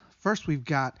First, we've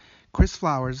got Chris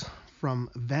Flowers from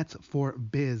Vets for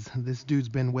Biz. This dude's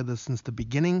been with us since the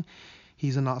beginning.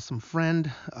 He's an awesome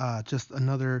friend, just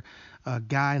another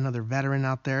guy, another veteran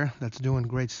out there that's doing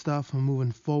great stuff and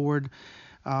moving forward.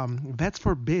 Vets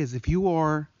for Biz, if you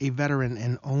are a veteran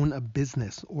and own a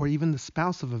business or even the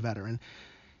spouse of a veteran,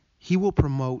 he will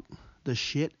promote the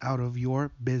shit out of your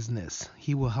business.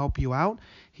 He will help you out.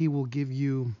 He will give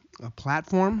you a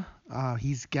platform.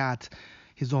 He's got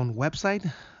his own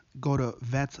website. Go to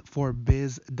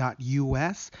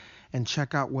vetsforbiz.us and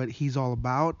check out what he's all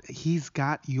about. He's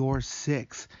got your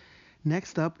six.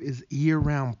 Next up is Year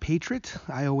Round Patriot.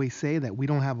 I always say that we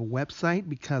don't have a website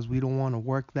because we don't want to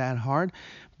work that hard,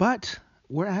 but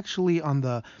we're actually on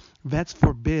the Vets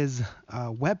for Biz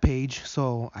webpage,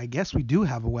 so I guess we do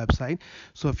have a website.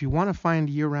 So if you want to find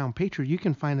Year Round Patriot, you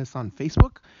can find us on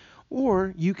Facebook,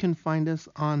 or you can find us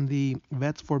on the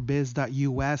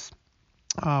vetsforbiz.us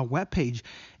webpage.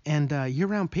 And Year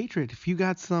Round Patriot, if you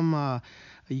got some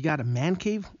you got a man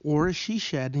cave or a she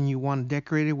shed and you want to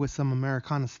decorate it with some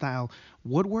Americana style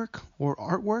woodwork or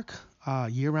artwork,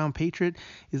 Year Round Patriot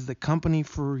is the company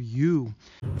for you.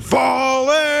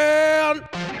 Falling!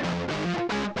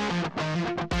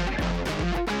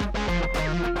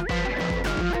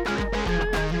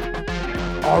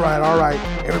 All right.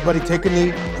 Everybody take a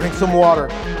knee, drink some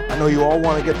water. I know you all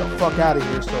want to get the fuck out of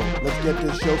here, so let's get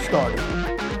this show started.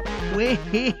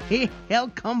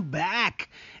 Welcome back,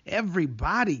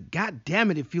 everybody. God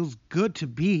damn it, it feels good to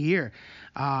be here.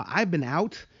 I've been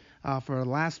out for the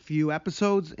last few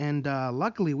episodes, and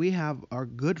luckily we have our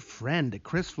good friend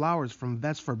Chris Flowers from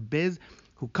Vets for Biz,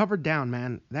 who covered down,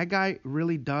 man. That guy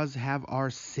really does have our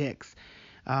six.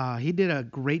 He did a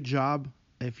great job.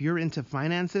 If you're into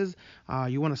finances,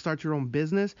 you want to start your own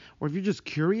business, or if you're just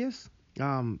curious,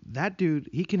 that dude,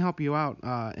 he can help you out.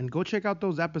 And go check out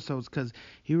those episodes, because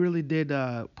he really did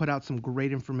put out some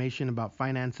great information about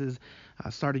finances,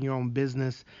 starting your own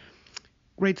business.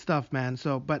 Great stuff, man.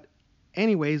 But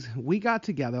anyways, we got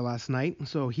together last night,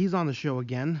 so he's on the show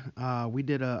again. We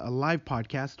did a live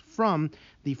podcast from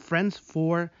the Friends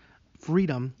of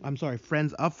Freedom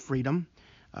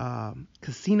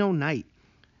Casino Night.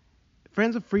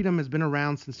 Friends of Freedom has been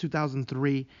around since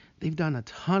 2003. They've done a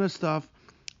ton of stuff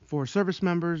for service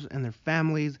members and their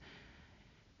families.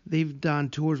 They've done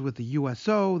tours with the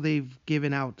USO. They've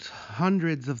given out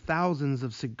hundreds of thousands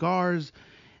of cigars.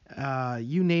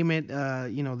 You name it.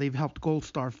 They've helped Gold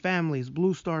Star families,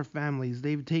 Blue Star families.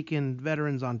 They've taken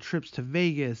veterans on trips to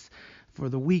Vegas for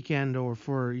the weekend or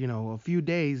for, a few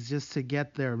days just to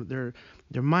get their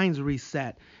minds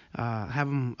reset, have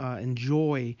them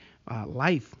enjoy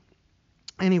life.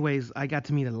 Anyways, I got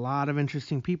to meet a lot of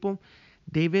interesting people.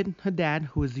 David Haddad,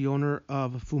 who is the owner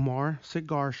of Fumar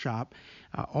Cigar Shop,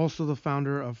 also the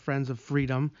founder of Friends of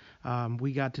Freedom.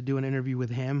 We got to do an interview with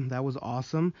him. That was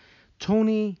awesome.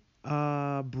 Tony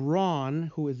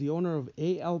Braun, who is the owner of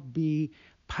ALB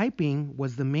Piping,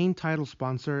 was the main title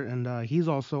sponsor, and he's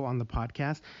also on the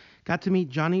podcast. Got to meet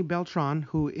Johnny Beltran,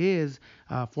 who is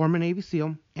former Navy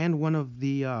SEAL and one of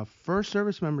the first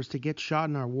service members to get shot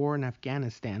in our war in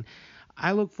Afghanistan.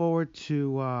 I look forward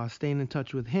to staying in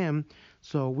touch with him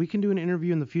so we can do an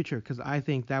interview in the future, because I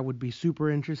think that would be super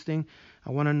interesting.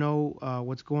 I want to know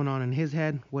what's going on in his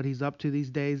head, what he's up to these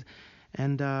days,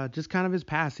 and just kind of his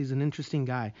past. He's an interesting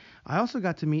guy. I also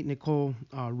got to meet Nicole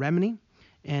Remini,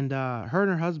 and her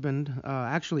and her husband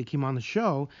actually came on the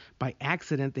show by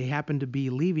accident. They happened to be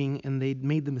leaving, and they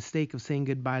made the mistake of saying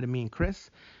goodbye to me and Chris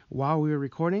while we were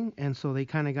recording, and so they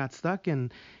kind of got stuck,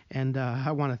 and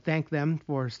I want to thank them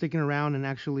for sticking around and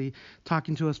actually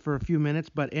talking to us for a few minutes,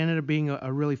 but it ended up being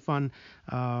a really fun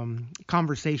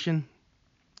conversation,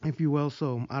 if you will.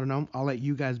 So I don't know, I'll let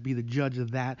you guys be the judge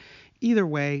of that. Either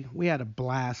way, we had a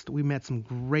blast. We met some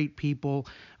great people.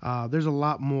 There's a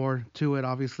lot more to it,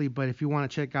 obviously, but if you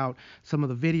want to check out some of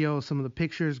the videos, some of the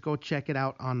pictures, go check it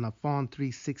out on the Fawn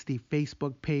 360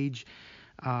 Facebook page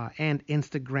and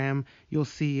Instagram. You'll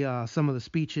see some of the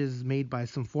speeches made by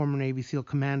some former Navy SEAL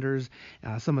commanders,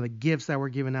 some of the gifts that were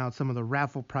given out, some of the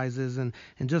raffle prizes, and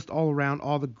just all around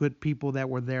all the good people that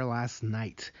were there last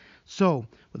night. So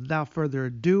without further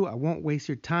ado, I won't waste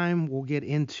your time. We'll get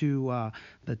into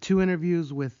the two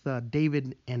interviews with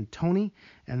David and Tony,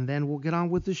 and then we'll get on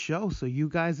with the show. So you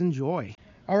guys enjoy.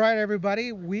 All right,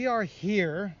 everybody. We are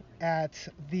here at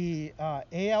the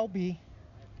ALB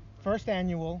first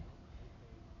annual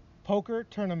poker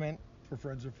tournament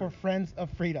For Friends of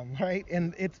Freedom, right?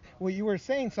 And you were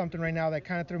saying something right now that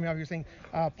kind of threw me off. You're saying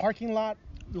parking lot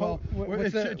Well,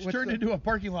 it's turned into a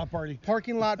parking lot party.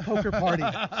 Parking lot poker party.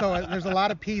 So there's a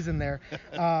lot of P's in there.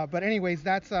 But anyways,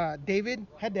 that's David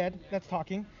Haddad that's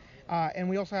talking. And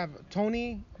we also have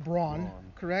Tony Braun,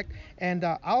 correct? And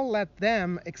I'll let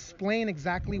them explain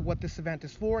exactly what this event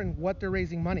is for and what they're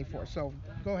raising money for. So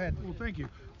go ahead. Well, thank you.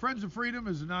 Friends of Freedom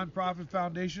is a nonprofit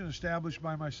foundation established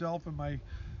by myself and my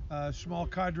small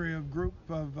cadre of group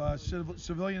of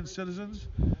civilian citizens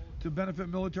to benefit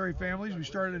military families. We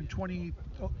started in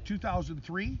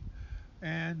 2003.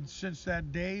 And since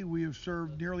that day, we have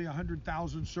served nearly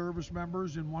 100,000 service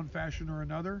members in one fashion or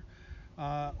another,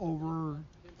 over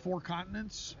 4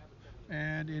 continents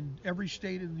and in every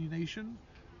state in the nation,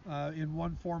 in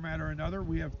one format or another.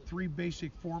 We have 3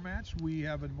 basic formats. We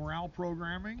have a morale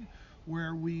programming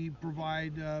where we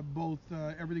provide both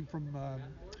everything from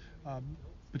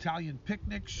battalion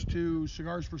picnics to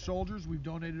cigars for soldiers. We've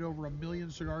donated over 1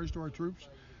 million cigars to our troops.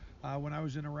 When I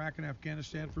was in Iraq and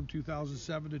Afghanistan from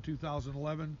 2007 to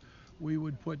 2011, we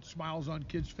would put smiles on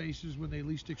kids' faces when they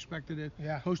least expected it,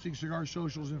 hosting cigar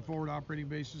socials in forward operating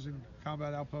bases and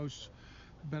combat outposts,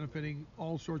 benefiting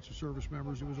all sorts of service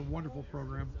members. It was a wonderful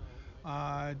program.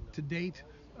 To date,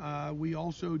 we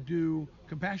also do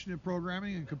compassionate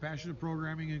programming, and compassionate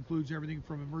programming includes everything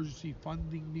from emergency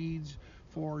funding needs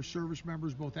for service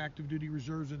members, both active duty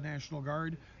reserves and National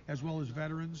Guard, as well as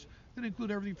veterans, that include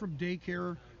everything from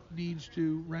daycare needs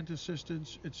to rent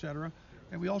assistance, etc.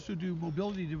 And we also do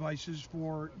mobility devices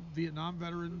for Vietnam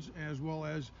veterans as well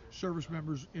as service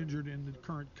members injured in the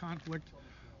current conflict.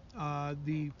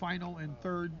 The final and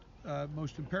third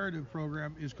most imperative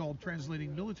program is called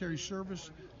Translating Military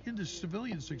Service into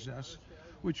Civilian Success,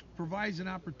 which provides an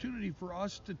opportunity for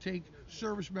us to take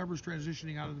service members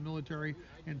transitioning out of the military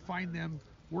and find them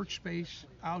workspace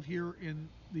out here in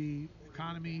the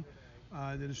economy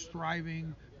that is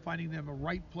thriving, finding them a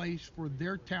right place for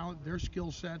their talent, their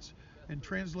skill sets, and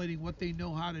translating what they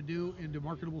know how to do into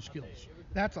marketable skills.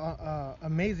 That's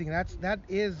amazing. That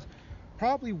is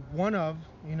probably one of,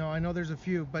 I know there's a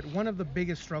few, but one of the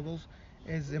biggest struggles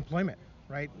is employment,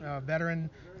 right? Veteran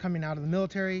coming out of the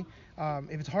military.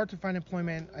 If it's hard to find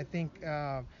employment, I think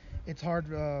it's hard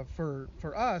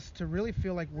for us to really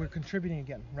feel like we're contributing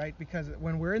again, right? Because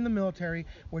when we're in the military,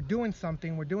 we're doing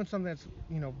something that's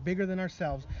bigger than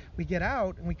ourselves. We get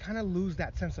out and we kind of lose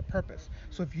that sense of purpose.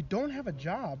 So if you don't have a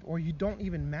job or you don't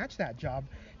even match that job,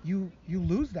 you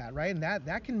lose that, right? And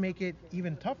that can make it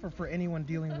even tougher for anyone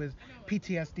dealing with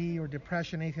PTSD or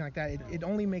depression, anything like that. It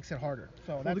only makes it harder.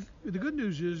 So the good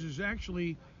news is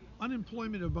actually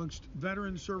unemployment amongst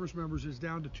veteran service members is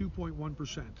down to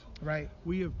 2.1%. Right.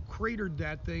 We have cratered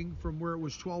that thing from where it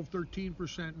was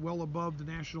 12-13%, well above the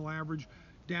national average,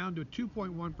 down to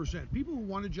 2.1%. People who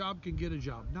want a job can get a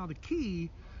job. Now the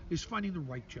key is finding the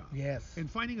right job. Yes.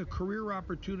 And finding a career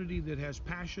opportunity that has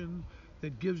passion,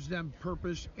 that gives them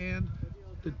purpose, and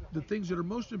the things that are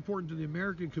most important to the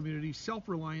American community: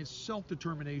 self-reliance,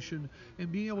 self-determination,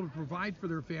 and being able to provide for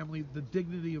their family the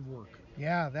dignity of work.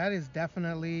 Yeah, that is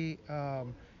definitely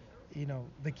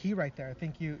the key right there. I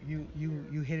think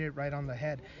you hit it right on the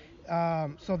head.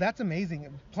 So that's amazing.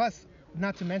 Plus,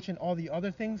 not to mention all the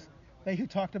other things that you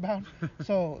talked about.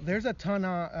 So there's a ton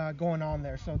going on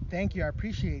there. So thank you. I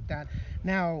appreciate that.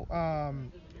 Now,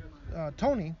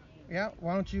 Tony,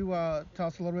 why don't you tell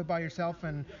us a little bit about yourself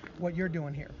and what you're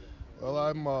doing here? Well,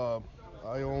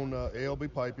 I own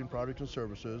ALB Piping Products and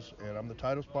Services, and I'm the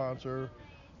title sponsor.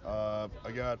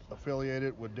 I got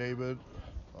affiliated with David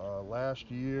last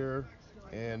year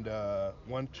and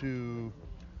went to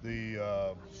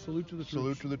the Salute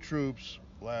to the Troops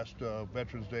last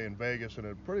Veterans Day in Vegas, and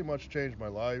it pretty much changed my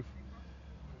life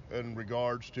in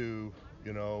regards to,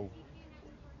 I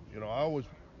always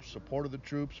supported the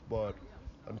troops, but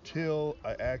until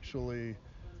I actually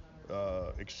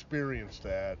experienced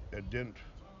that, it didn't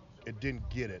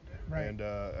get it. Right. And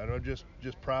I'm just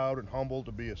proud and humbled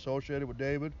to be associated with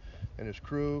David and his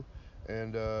crew,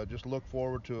 and just look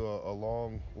forward to a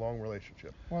long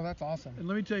relationship. Well, that's awesome. And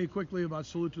let me tell you quickly about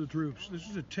Salute to the Troops. This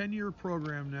is a 10-year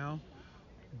program now,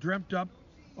 dreamt up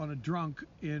on a drunk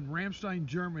in Ramstein,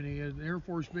 Germany, at an Air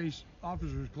Force Base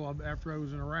Officers Club after I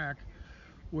was in Iraq,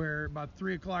 where about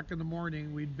 3 o'clock in the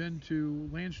morning we'd been to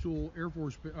Landstuhl Air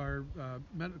Force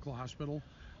Medical Hospital,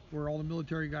 where all the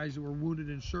military guys that were wounded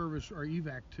in service are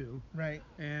evac to. Right.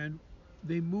 And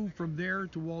they moved from there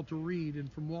to Walter Reed,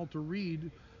 and from Walter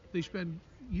Reed they spend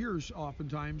years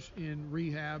oftentimes in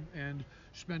rehab and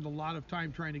spend a lot of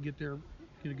time trying to get their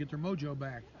mojo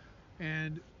back.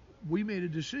 And we made a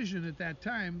decision at that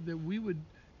time that we would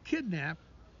kidnap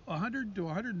 100 to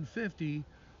 150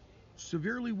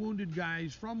 severely wounded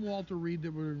guys from Walter Reed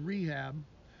that were in rehab.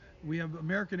 We have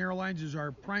American Airlines as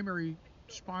our primary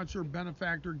sponsor,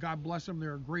 benefactor. God bless them.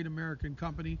 They're a great American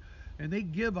company. And they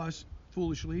give us,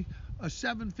 foolishly, a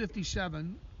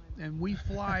 757 and we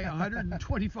fly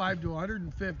 125 to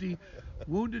 150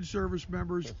 wounded service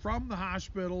members from the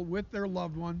hospital with their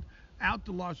loved one out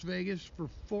to Las Vegas for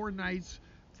 4 nights,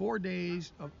 4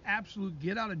 days of absolute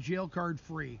get out of jail card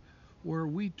free, where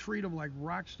we treat them like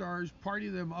rock stars, party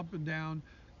them up and down.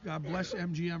 God bless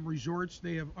MGM Resorts.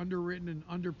 They have underwritten and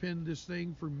underpinned this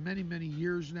thing for many, many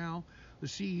years now. The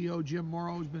CEO, Jim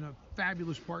Morrow, has been a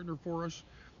fabulous partner for us,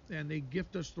 and they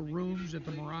gift us the rooms at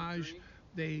the Mirage.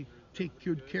 They take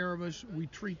good care of us. We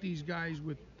treat these guys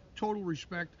with total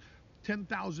respect.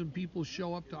 10,000 people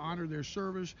show up to honor their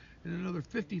service, and another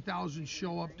 50,000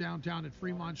 show up downtown at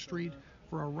Fremont Street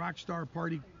for a rock star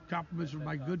party. Compliments of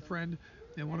my good friend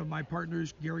and one of my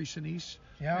partners, Gary Sinise,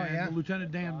 and the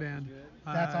Lieutenant Dan Band.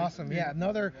 That's awesome. Yeah,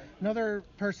 another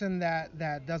person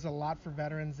that does a lot for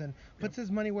veterans and puts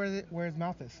his money where his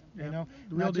mouth is. You know,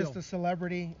 the real not deal. just a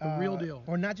celebrity, The real deal,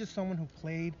 or not just someone who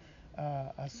played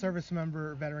a service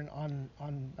member veteran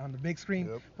on the big screen,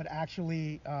 but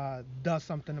actually does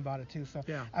something about it too. So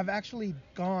I've actually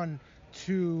gone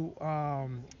to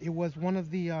it was one of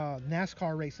the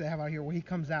NASCAR races they have out here where he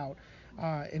comes out.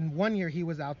 In 1 year he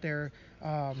was out there.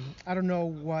 I don't know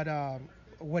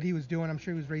what he was doing. I'm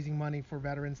sure he was raising money for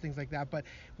veterans, things like that. But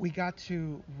we got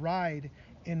to ride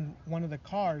in one of the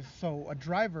cars, so a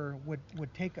driver would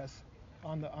take us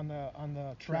on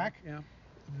the track. Yeah.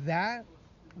 That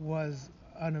was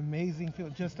an amazing feel,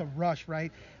 just a rush,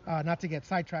 right? Not to get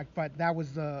sidetracked, but that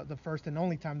was the first and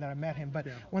only time that I met him. But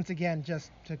once again,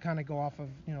 just to kind of go off of,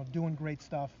 doing great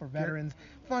stuff for veterans,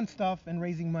 fun stuff, and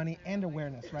raising money and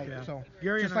awareness, right? Yeah. So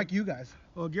Gary just like you guys.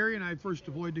 Well, Gary and I first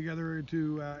deployed together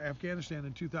into Afghanistan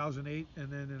in 2008,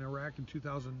 and then in Iraq in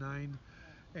 2009,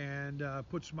 and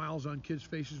put smiles on kids'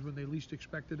 faces when they least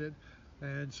expected it.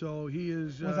 And so he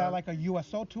is. Was that like a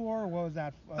USO tour, or what was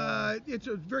that? It's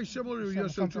very similar to a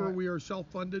USO tour. We are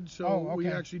self-funded, so we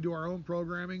actually do our own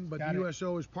programming, but the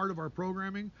USO is part of our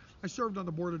programming. I served on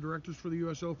the board of directors for the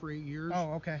USO for 8 years.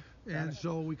 Oh, okay. And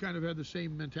so we kind of had the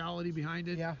same mentality behind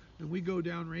it. Yeah. And we go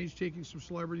downrange, taking some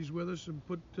celebrities with us, and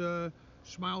put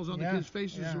smiles on the kids'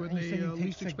 faces when they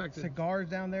least expect it. Cigars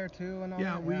down there too, and all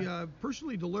that. We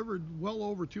personally delivered well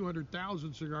over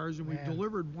 200,000 cigars, and we've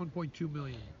delivered 1.2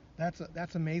 million.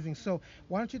 That's amazing. So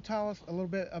why don't you tell us a little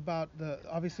bit about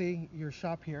obviously your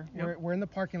shop here. We're in the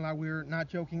parking lot. We were not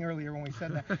joking earlier when we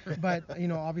said that, but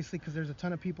obviously because there's a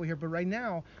ton of people here. But right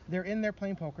now they're in there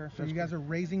playing poker. So you guys are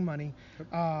raising money.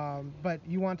 But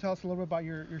you want to tell us a little bit about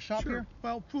your shop here?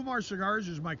 Well, Fumar Cigars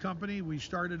is my company. We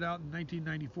started out in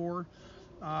 1994.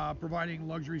 Providing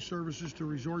luxury services to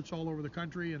resorts all over the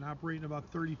country and operating about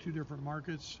 32 different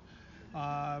markets.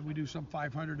 We do some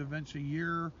 500 events a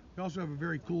year. We also have a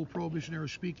very cool Prohibition-era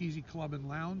speakeasy club and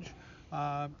lounge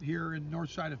here in north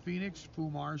side of Phoenix,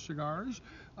 Fumar Cigars.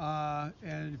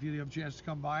 And if you have a chance to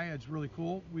come by, it's really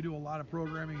cool. We do a lot of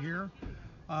programming here.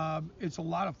 It's a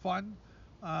lot of fun.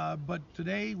 But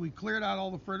today we cleared out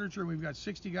all the furniture and we've got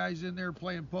 60 guys in there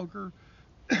playing poker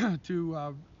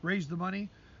to raise the money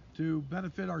to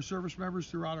benefit our service members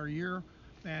throughout our year.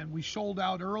 And we sold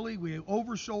out early. We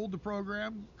oversold the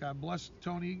program. God bless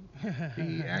Tony.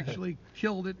 He actually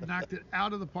killed it, knocked it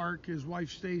out of the park. His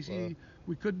wife Stacy,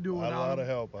 we couldn't do it without him.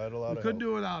 I had a lot of help. We couldn't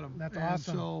do it without him. That's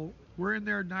awesome. So we're in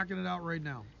there knocking it out right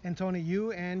now. And Tony,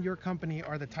 you and your company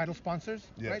are the title sponsors,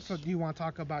 right? So do you want to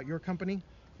talk about your company?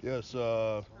 Yes.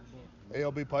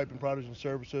 ALB Piping Products and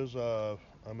Services.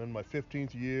 I'm in my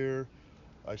 15th year.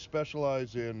 I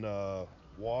specialize in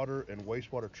water and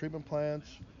wastewater treatment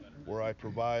plants, where I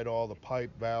provide all the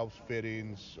pipe, valves,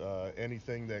 fittings,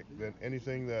 anything that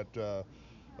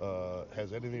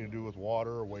has anything to do with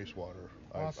water or wastewater.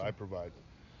 Awesome. I provide.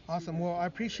 Awesome. Well, I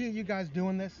appreciate you guys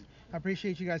doing this. I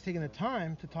appreciate you guys taking the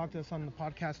time to talk to us on the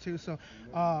podcast too. So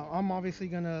I'm obviously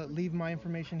going to leave my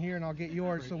information here and I'll get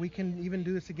yours so we can even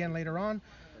do this again later on.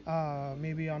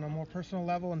 Maybe on a more personal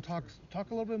level and talk a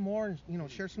little bit more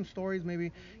and share some stories,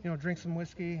 maybe drink some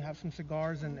whiskey, have some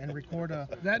cigars and record a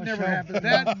that a never show. happens.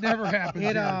 That never happens.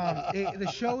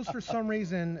 The shows for some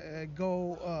reason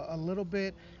go a little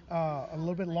bit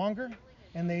longer,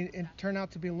 and they turn out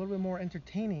to be a little bit more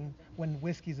entertaining when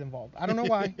whiskey's involved. I don't know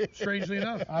why. Strangely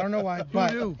enough. I don't know why,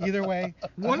 but either way.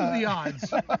 What are the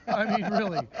odds? I mean,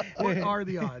 really, what are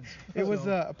the odds? It was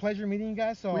a pleasure meeting you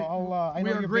guys. So I know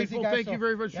we are you're grateful. busy, guys, Thank you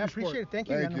very much for your appreciate support. it. Thank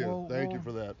you. Thank and you. Thank you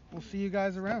for that. We'll see you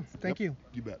guys around. Thank you.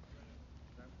 You bet.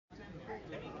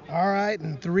 All right,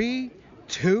 and 3,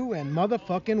 2, and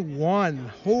motherfucking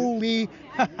 1. Holy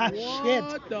shit.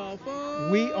 What the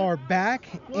fuck? We are back,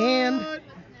 and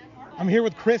I'm here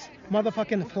with Chris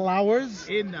motherfucking Flowers.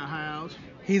 In the house.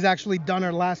 He's actually done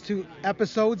our last 2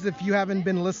 episodes. If you haven't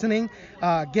been listening,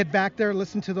 get back there,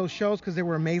 listen to those shows because they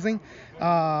were amazing.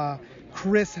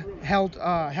 Chris held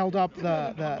up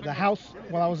the house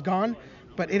while I was gone,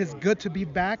 but it is good to be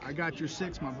back. I got your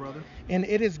 6, my brother. And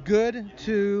it is good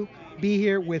to be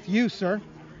here with you, sir.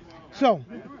 So,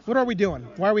 what are we doing?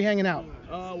 Why are we hanging out?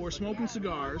 We're smoking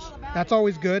cigars. That's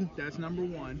always good. That's number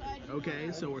 1.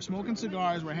 Okay, so we're smoking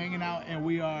cigars, we're hanging out, and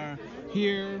we are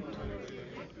here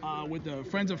with the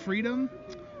Friends of Freedom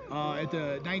at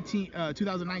the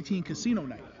 2019 Casino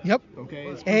Night. Yep. Okay.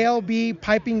 It's ALB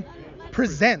Piping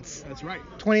presents That's right.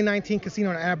 2019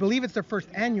 Casino Night. And I believe it's their first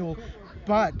annual,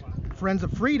 but Friends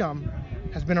of Freedom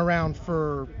has been around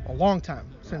for a long time,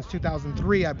 since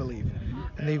 2003, I believe.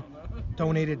 And they've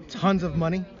donated tons of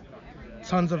money,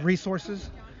 tons of resources,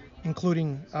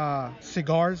 including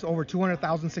cigars, over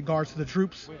 200,000 cigars to the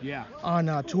troops. Yeah.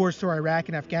 On tours to Iraq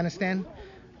and Afghanistan.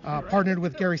 Partnered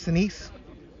with Gary Sinise.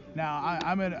 Now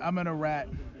I'm gonna rat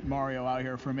Mario out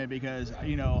here for a minute because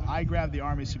I grabbed the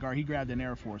Army cigar, he grabbed an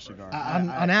Air Force cigar.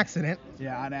 On accident.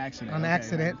 Yeah, on accident. On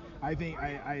accident. I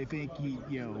think he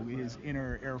his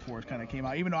inner Air Force kind of came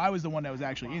out, even though I was the one that was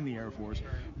actually in the Air Force.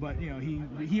 But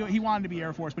he wanted to be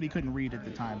Air Force, but he couldn't read at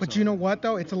the time. But so. you know what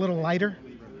though? It's a little lighter.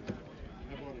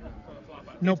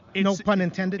 No pun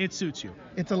intended. It suits you.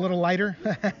 It's a little lighter.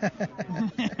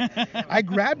 I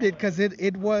grabbed it because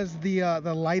it was the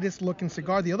lightest looking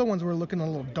cigar. The other ones were looking a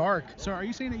little dark. So are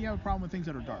you saying that you have a problem with things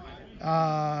that are dark?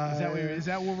 Is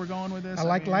that where we're going with this? I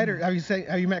like lighter.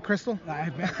 Have you met Crystal?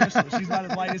 I've met Crystal. She's not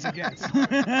as light as it gets.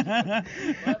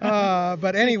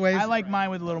 But anyways. I like mine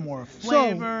with a little more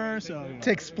flavor. So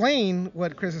to explain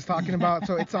what Chris is talking about,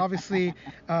 so it's obviously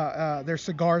there's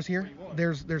cigars here.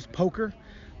 There's poker.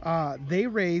 They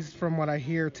raised, from what I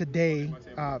hear today,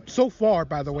 so far,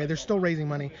 by the way, they're still raising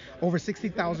money, over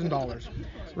 $60,000,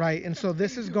 right? And so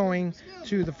this is going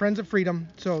to the Friends of Freedom.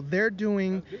 So they're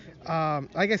doing,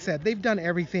 like I said, they've done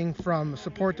everything from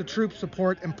support the troops,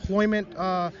 support employment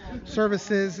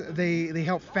services. They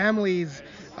help families.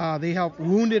 They help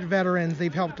wounded veterans.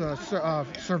 They've helped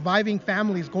surviving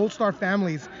families, Gold Star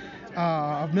families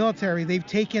of military. They've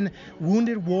taken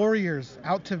wounded warriors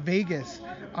out to Vegas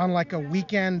on like a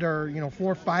weekend or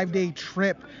 4 or 5 day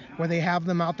trip where they have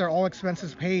them out there, all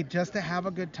expenses paid, just to have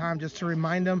a good time, just to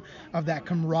remind them of that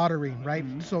camaraderie, right?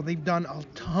 Mm-hmm. So they've done a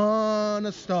ton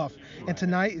of stuff, and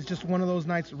tonight is just one of those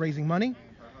nights, raising money,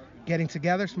 getting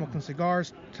together, smoking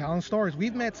cigars, telling stories.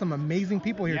 We've met some amazing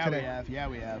people here today. Yeah,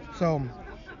 we have. So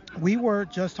we were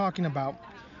just talking about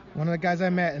one of the guys I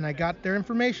met, and I got their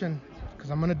information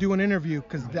because I'm going to do an interview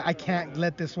because I can't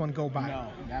let this one go by. No,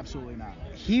 absolutely not.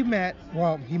 He was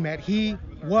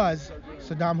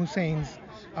Saddam Hussein's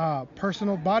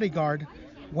personal bodyguard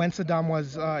when Saddam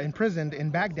was imprisoned in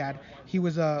Baghdad. He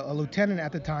was a lieutenant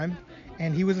at the time,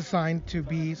 and he was assigned to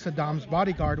be Saddam's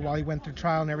bodyguard while he went through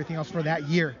trial and everything else for that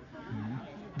year. Mm-hmm.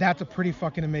 That's a pretty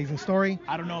fucking amazing story.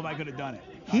 I don't know if I could have done it.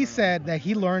 He said that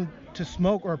he learned to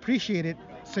smoke or appreciated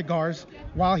cigars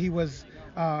while he was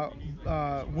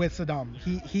with Saddam.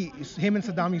 Him and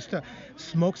Saddam used to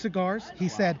smoke cigars. He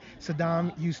said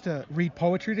Saddam used to read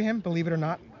poetry to him, believe it or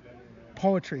not.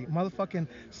 Poetry. Motherfucking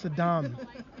Saddam.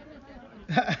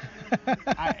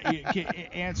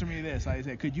 Answer me this. I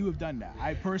said, could you have done that?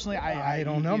 I personally, I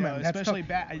don't know, man. Especially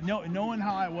knowing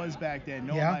how I was back then,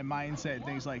 knowing my mindset,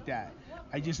 things like that.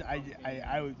 I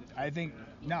think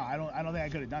no, I don't think I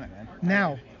could have done it, man.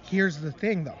 Now, here's the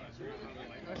thing, though.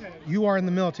 You are in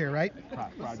the military, right?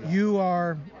 Roger. You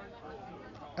are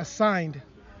assigned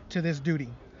to this duty.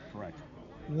 Correct.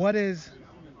 What is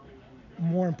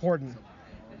more important?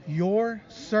 Your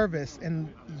service and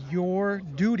your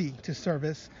duty to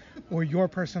service, or your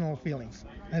personal feelings?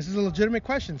 And this is a legitimate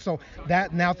question. So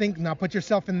now put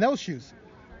yourself in those shoes,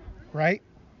 right?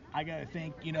 I gotta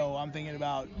think, I'm thinking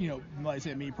about, like I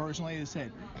said, me personally, I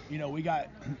said, we got.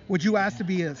 Would you ask to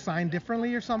be assigned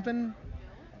differently or something?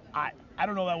 I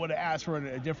don't know if I would have asked for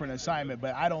a different assignment,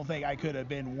 but I don't think I could have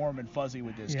been warm and fuzzy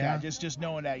with this cat. Just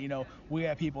knowing that, we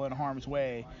have people in harm's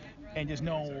way, and just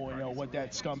knowing, what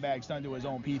that scumbag's done to his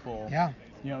own people. Yeah.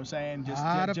 You know what I'm saying? A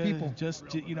lot of people.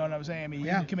 Just, you know what I'm saying? I mean, you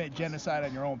can commit genocide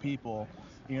on your own people,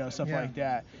 stuff like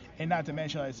that. And not to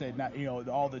mention, like I said,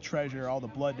 all the treasure, all the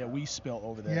blood that we spilled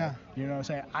over there. Yeah. You know what I'm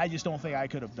saying? I just don't think I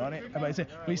could have done it. But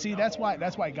you see, that's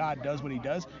why God does what he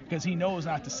does, because he knows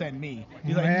not to send me.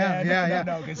 He's like,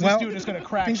 no, because this dude is going to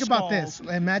crack Think about skulls. this.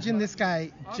 Imagine this guy,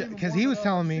 because he was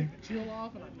telling me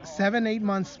 7-8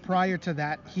 months prior to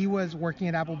that, he was working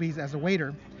at Applebee's as a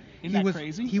waiter. Isn't that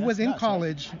crazy? He That's was in nuts, right?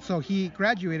 college, so he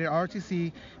graduated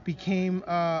ROTC, became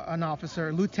an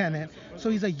officer, lieutenant. So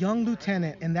he's a young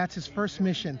lieutenant, and that's his first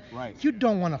mission. Right. You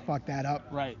don't want to fuck that up.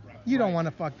 Right. You don't Right. want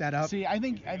to fuck that up. See, I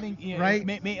think, you know, Right.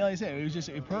 like I said, it was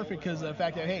just perfect because of the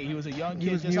fact that hey, he was a young He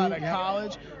kid was just new, out of yeah.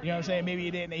 college. You know what I'm saying?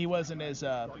 Maybe he wasn't as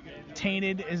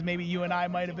tainted as maybe you and I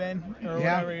might have been, or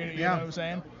Yeah, whatever. You yeah. know what I'm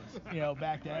saying? You know,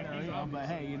 back then, or you know, but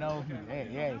hey, you know,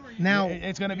 hey. Now-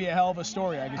 it's gonna be a hell of a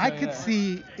story. I can tell I you could that.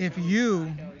 see if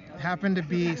you happen to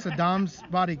be Saddam's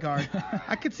bodyguard,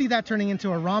 I could see that turning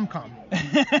into a rom-com,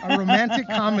 a romantic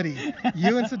comedy.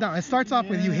 You and Saddam. It starts off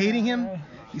with you hating him.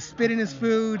 You spit in his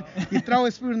food. You throw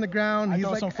his food in the ground. I He's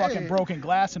throw like, some fucking hey, broken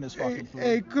glass in his fucking food.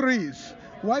 Hey, Chris,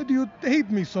 why do you hate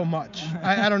me so much?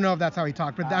 I don't know if that's how he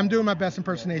talked, but I'm doing my best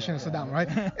impersonation of Saddam, right?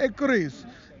 Hey, Chris,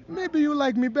 maybe you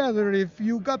like me better if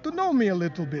you got to know me a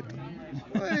little bit.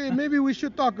 Hey, maybe we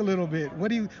should talk a little bit. What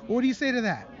do you say to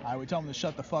that? I would tell him to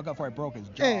shut the fuck up before I broke his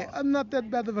jaw. Hey, I'm not that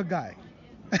bad of a guy.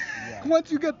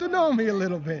 Once you get to know me a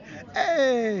little bit.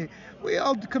 Hey, we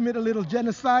all commit a little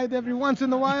genocide every once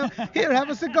in a while. Here, have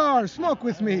a cigar, smoke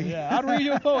with me. Yeah, I'll read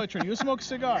your poetry. You smoke a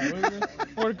cigar.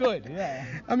 We're good. Yeah.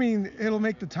 I mean, it'll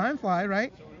make the time fly,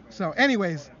 right? So,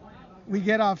 anyways, we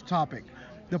get off topic.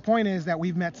 The point is that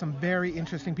we've met some very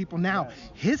interesting people. Now,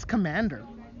 his commander,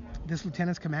 this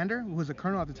lieutenant's commander, who was a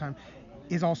colonel at the time,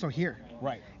 is also here.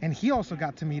 Right. And he also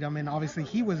got to meet him, and obviously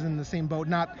he was in the same boat,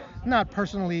 not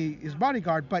personally his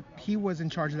bodyguard, but he was in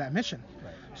charge of that mission.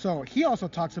 Right. So he also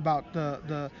talks about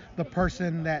the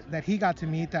person that he got to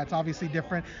meet that's obviously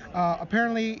different.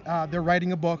 Apparently, they're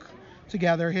writing a book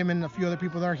together, him and a few other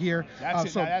people that are here.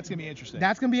 That's gonna be interesting.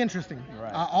 That's gonna be interesting.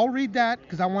 Right. I'll read that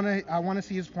because I wanna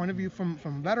see his point of view from a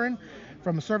veteran,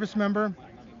 from a service member.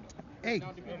 Hey,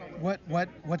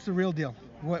 what's the real deal?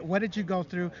 What did you go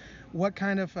through? What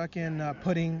kind of fucking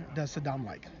pudding does Saddam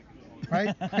like?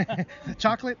 Right?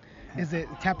 Chocolate? Is it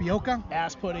tapioca?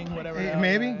 Ass pudding, whatever. the hell,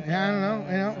 Maybe. yeah, Yeah, I don't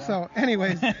know. You know. So,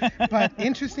 anyways, but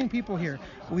interesting people here.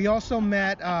 We also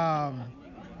met.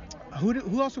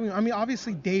 Who else? I mean,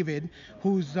 obviously David,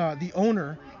 who's the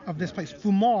owner of this place,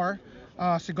 Fumar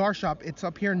Cigar Shop. It's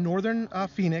up here in northern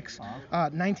Phoenix,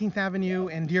 19th Avenue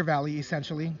and Deer Valley,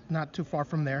 essentially, not too far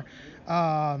from there.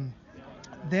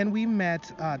 Then we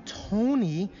met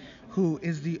Tony, who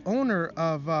is the owner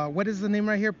of what is the name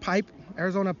right here?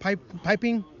 Arizona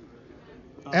Piping.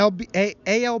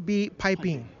 ALB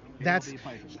Piping. That's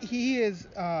he is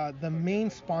the main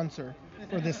sponsor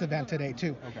for this event today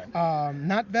too. Okay.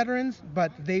 Not veterans,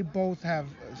 but they both have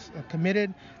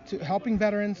committed to helping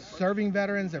veterans, serving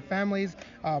veterans, their families,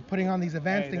 putting on these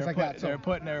events, things like that. So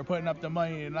They're putting up the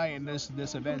money tonight, and this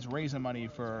event's raising money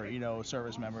for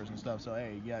service members and stuff. So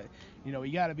hey,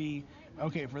 you got to be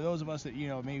okay for those of us that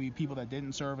maybe people that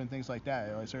didn't serve and things like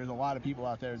that. Like, so there's a lot of people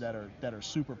out there that are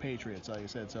super patriots, like I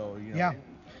said. So yeah,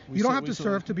 you don't have to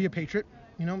serve to be a patriot.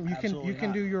 You can Absolutely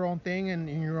do your own thing and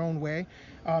in your own way.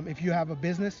 If you have a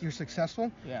business, you're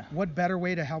successful. Yeah. What better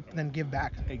way to help than give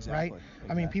back? Exactly. Right.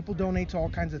 I mean, people donate to all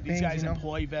kinds of These things. guys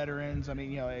employ veterans. I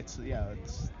mean, it's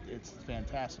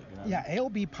fantastic. Yeah,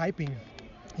 ALB Piping.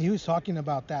 He was talking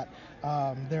about that.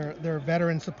 Their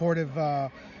veteran supportive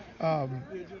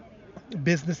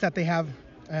business that they have,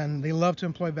 and they love to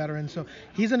employ veterans. So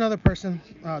he's another person,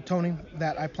 Tony,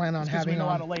 that I plan on having we know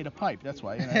on. how to lay the pipe. That's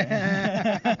why.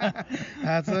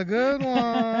 That's a good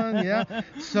one. Yeah.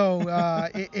 So,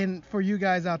 and for you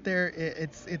guys out there,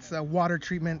 it's a water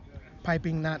treatment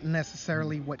piping, not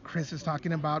necessarily what Chris is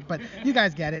talking about, but you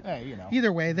guys get it. Hey,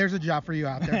 Either way, there's a job for you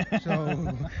out there.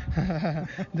 So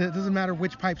it doesn't matter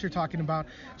which pipes you're talking about.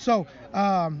 So,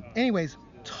 anyways,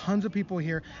 tons of people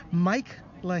here. Mike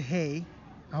LaHaye,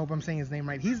 I hope I'm saying his name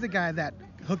right. He's the guy that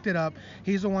hooked it up.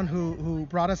 He's the one who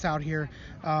brought us out here.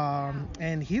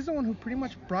 And he's the one who pretty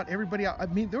much brought everybody out. I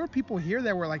mean, there were people here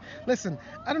that were like, listen,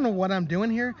 I don't know what I'm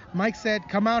doing here. Mike said,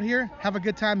 come out here, have a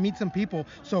good time, meet some people.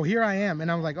 So here I am.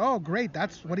 And I was like, oh, great.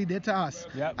 That's what he did to us.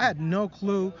 Yep. I had no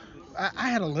clue. I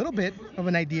had a little bit of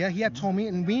an idea. He had told me,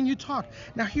 and me and you talked.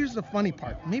 Now, here's the funny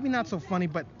part. Maybe not so funny,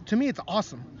 but to me, it's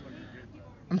awesome.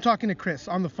 I'm talking to Chris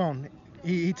on the phone.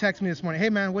 He texted me this morning.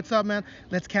 Hey, man, what's up, man?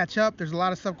 Let's catch up. There's a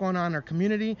lot of stuff going on in our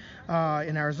community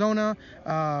in Arizona.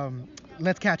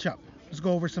 Let's catch up. Let's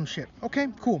go over some shit. Okay,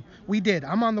 cool. We did.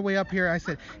 I'm on the way up here. I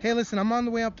said, hey, listen, I'm on the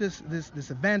way up this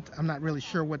event. I'm not really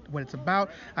sure what it's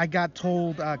about. I got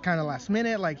told kind of last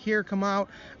minute, like, here, come out,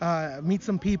 meet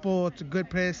some people. It's a good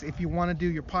place. If you want to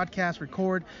do your podcast,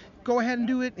 record, go ahead and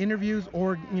do it, interviews,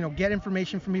 or, get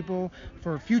information from people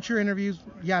for future interviews,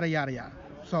 yada, yada, yada.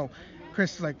 So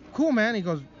Chris is like, cool, man. He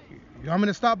goes, you want me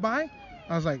to stop by?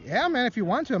 I was like, yeah, man, if you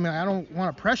want to. I mean, I don't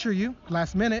want to pressure you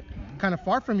last minute, kind of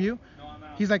far from you.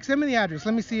 He's like, send me the address.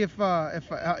 Let me see if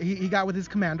he got with his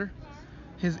commander,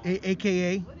 his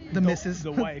AKA the missus,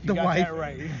 the wife. the You got wife. that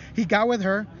right. He got with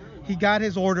her. He got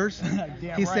his orders.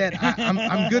 He said,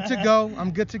 I'm good to go.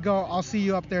 I'm good to go. I'll see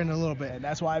you up there in a little bit. And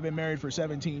that's why I've been married for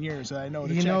 17 years, so I know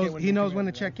to He check knows. in when He you knows come when to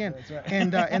in. check in. That's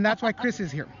right. And that's why Chris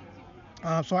is here.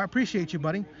 So I appreciate you,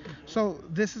 buddy. So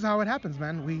this is how it happens,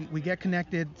 man. We get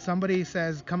connected. Somebody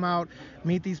says, come out,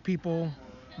 meet these people,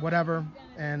 whatever,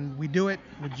 and we do it.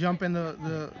 We jump in the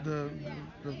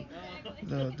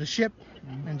ship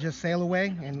and just sail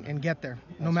away and get there,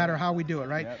 no matter how we do it,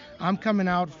 right? Yep. I'm coming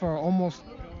out for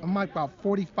I'm like about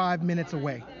 45 minutes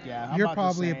away. Yeah, I'm You're about the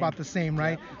probably same. about the same,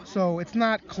 right? So it's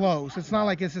not close. It's not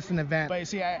like it's just an event. But you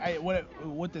see,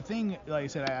 what the thing, like I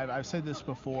said, I've said this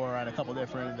before on a couple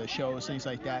different shows, things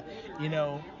like that. You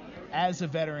know, as a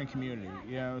veteran community,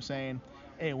 you know what I'm saying?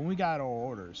 Hey, when we got our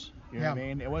orders, you know what I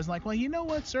mean? It wasn't like, well, you know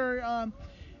what, sir?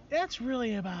 That's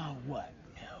really about what?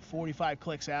 45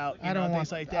 clicks out, I don't things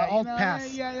want- like that. I'll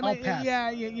pass. Yeah, I'll pass. Yeah,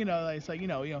 you know, it's like,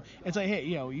 it's like, hey,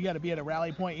 you got to be at a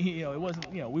rally point. It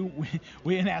wasn't,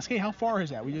 we didn't ask, hey, how far is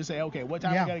that? We just say, okay, what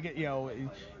time we got to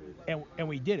get, and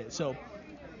we did it. So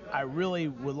I really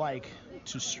would like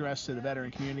to stress to the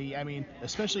veteran community. I mean,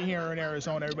 especially here in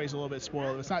Arizona, everybody's a little bit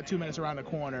spoiled. If it's not 2 minutes around the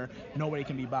corner, nobody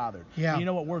can be bothered. Yeah. You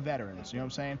know what? We're veterans. You know what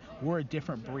I'm saying? We're a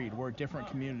different breed. We're a different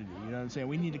community. You know what I'm saying?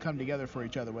 We need to come together for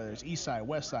each other, whether it's east side,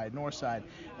 west side, north side.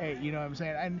 Hey, you know what I'm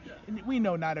saying? And we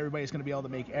know not everybody's going to be able to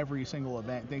make every single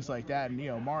event, things like that. And,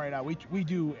 Mario and I, we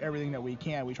do everything that we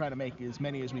can. We try to make as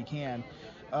many as we can.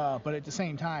 But at the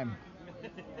same time,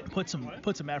 put some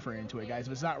effort into it, guys.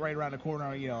 If it's not right around the corner,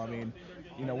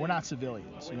 we're not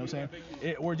civilians. You know what I'm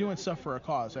saying? We're doing stuff for a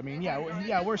cause. I mean,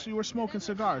 we're smoking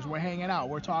cigars, we're hanging out,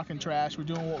 we're talking trash, we're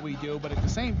doing what we do. But at the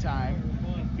same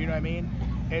time, you know what I mean?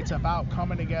 It's about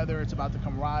coming together. It's about the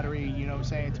camaraderie. You know what I'm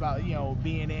saying? It's about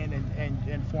being in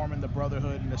and forming the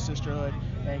brotherhood and the sisterhood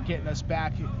and getting us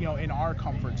back in our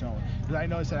comfort zone.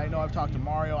 Because I know I've talked to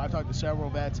Mario, I've talked to several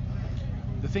vets.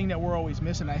 The thing that we're always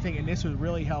missing, I think, and this would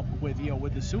really help with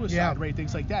with the suicide rate,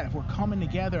 things like that. If we're coming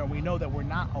together and we know that we're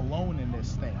not alone in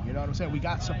this thing, you know what I'm saying? We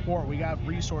got support, we got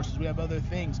resources, we have other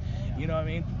things. You know what I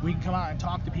mean? We can come out and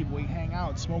talk to people, we can hang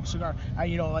out, smoke a cigar.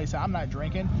 Like I said, I'm not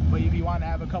drinking, but if you want to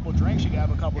have a couple drinks, you can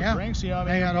have a couple drinks. You know what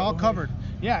I mean? They got it all covered.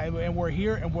 Yeah, and we're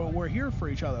here and we're here for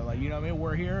each other. Like, you know what I mean?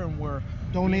 We're here and we're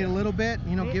donate a little bit,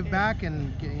 give back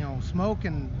and smoke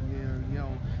and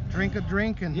drink a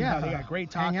drink and they got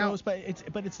great hang out. tacos,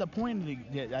 but it's the point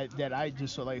that I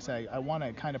just, so like I said, I want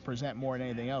to kind of present more than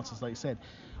anything else. Is like I said,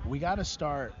 we got to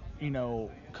start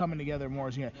coming together more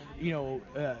as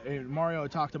Mario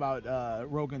talked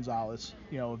about Ro Gonzalez,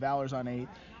 Valor's on 8.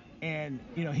 And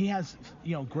he has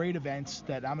great events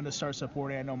that I'm going to start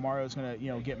supporting. I know Mario's going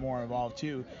to get more involved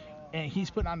too. And he's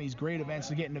putting on these great events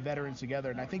to getting the veterans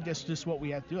together. And I think that's just what we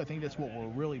have to do. I think that's what we're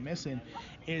really missing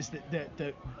is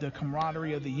the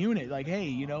camaraderie of the unit. Like,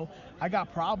 hey, I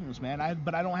got problems, man.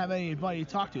 But I don't have anybody to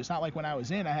talk to. It's not like when I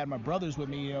was in, I had my brothers with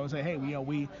me. Say, hey,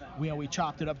 we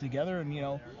chopped it up together,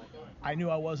 and I knew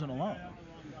I wasn't alone.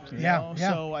 Yeah.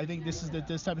 So I think this is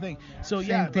this type of thing. So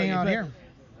Same thing out here.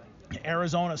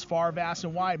 Arizona's far, vast,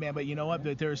 and wide, man. But you know what?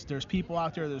 There's people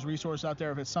out there. There's resources out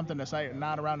there. If it's something that's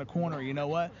not around the corner, you know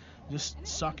what? Just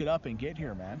suck it up and get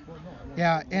here, man.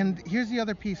 Yeah, and here's the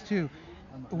other piece too.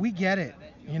 We get it.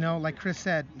 Like Chris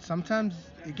said, sometimes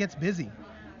it gets busy.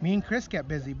 Me and Chris get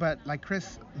busy, but like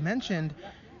Chris mentioned,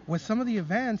 with some of the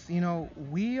events,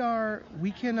 we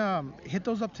can hit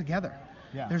those up together.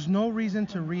 Yeah. There's no reason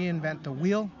to reinvent the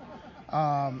wheel.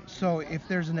 So if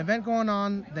there's an event going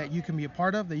on that you can be a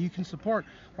part of, that you can support,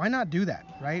 why not do that,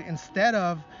 right? Instead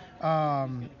of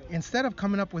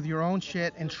coming up with your own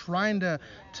shit and trying to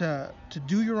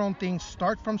do your own thing,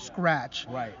 start from scratch,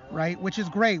 right? Which is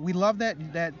great. We love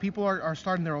that people are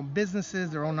starting their own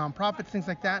businesses, their own nonprofits, things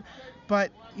like that.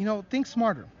 But think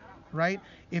smarter, right?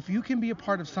 If you can be a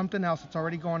part of something else that's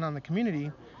already going on in the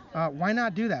community, why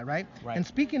not do that, right? And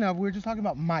speaking of, we were just talking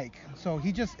about Mike. So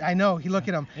I know, look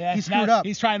at him. Yeah, he screwed up.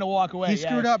 He's trying to walk away. He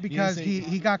screwed up because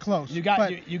he got close. You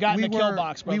got in the kill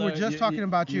box, brother. We were just talking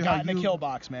about you. You got in the kill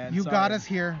box, man. You got us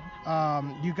here.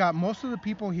 You got most of the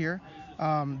people here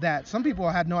that some people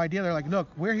had no idea. They're like, look,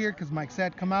 we're here because Mike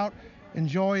said, come out,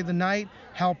 enjoy the night,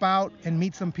 help out, and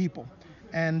meet some people.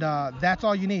 And that's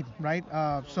all you need, right?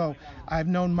 So I've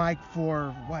known Mike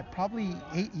for probably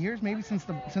 8 years, maybe since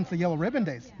the Yellow Ribbon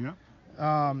days.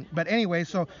 Yeah. But anyway,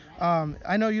 so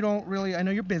I know I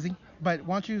know you're busy, but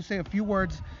why don't you say a few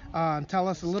words and tell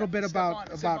us a little bit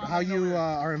about how you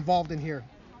are involved in here.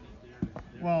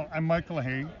 Well, I'm Michael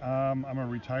LaHaye. I'm a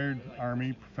retired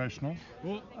Army professional.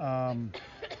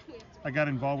 I got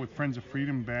involved with Friends of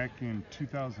Freedom back in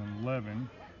 2011,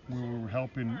 where we were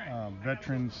helping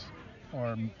veterans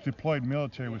or deployed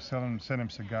military with sending them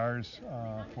cigars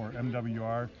for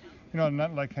MWR. You know,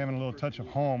 not like having a little touch of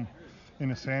home in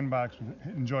a sandbox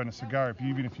enjoying a cigar,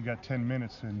 even if you got 10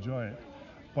 minutes to enjoy it.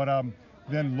 But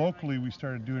then locally we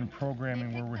started doing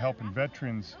programming where we're helping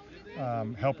veterans,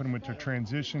 helping them with their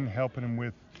transition, helping them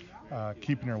with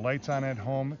keeping their lights on at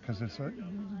home because it's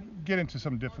get into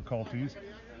some difficulties,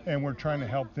 and we're trying to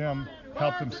help them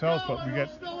help themselves,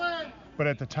 but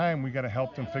at the time we got to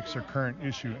help them fix their current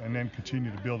issue and then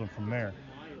continue to build them from there.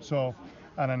 So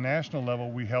on a national level,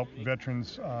 we help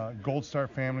veterans, Gold Star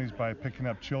families, by picking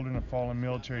up children of fallen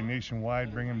military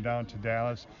nationwide, bringing them down to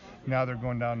Dallas. Now they're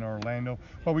going down to Orlando.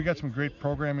 But we got some great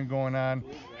programming going on,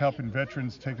 helping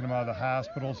veterans, taking them out of the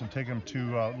hospitals and taking them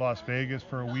to Las Vegas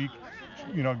for a week.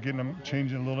 You know, getting them,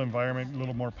 changing a little environment, a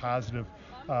little more positive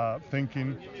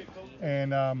thinking.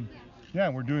 And yeah,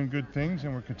 we're doing good things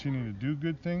and we're continuing to do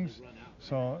good things.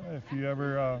 So if you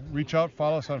ever reach out,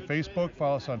 follow us on Facebook,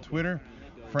 follow us on Twitter,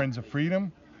 Friends of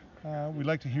Freedom. We'd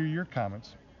like to hear your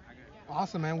comments.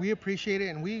 Awesome, man. We appreciate it,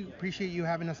 and we appreciate you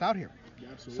having us out here.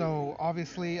 Absolutely. So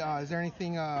obviously, is there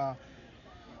anything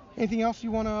else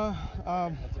you want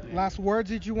to, last words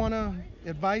that you want to,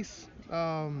 advice,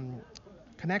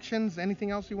 connections,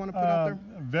 anything else you want to put out there?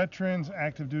 Veterans,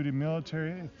 active duty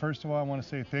military, first of all, I want to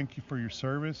say thank you for your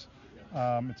service.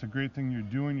 It's a great thing you're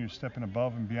doing. You're stepping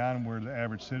above and beyond where the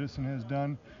average citizen has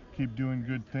done. Keep doing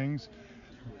good things.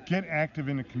 Get active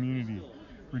in the community.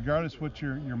 Regardless what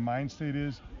your mind state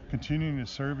is, continuing to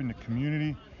serve in the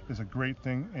community is a great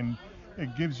thing, and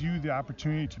it gives you the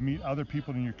opportunity to meet other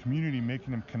people in your community,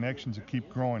 making them connections and keep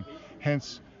growing.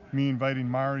 Hence, me inviting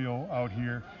Mario out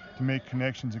here to make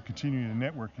connections and continue to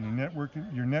network. And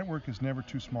your network is never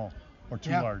too small or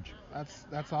too large.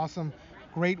 That's awesome.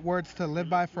 Great words to live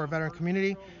by for a veteran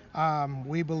community.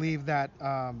 We believe that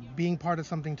being part of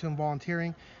something to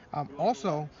volunteering,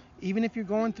 also, even if you're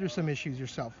going through some issues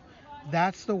yourself,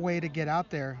 that's the way to get out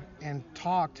there and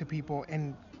talk to people,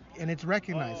 and it's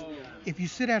recognized. If you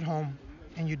sit at home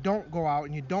and you don't go out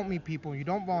and you don't meet people, you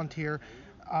don't volunteer,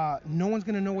 no one's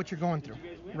going to know what you're going through,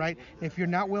 right? If you're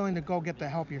not willing to go get the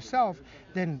help yourself,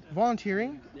 then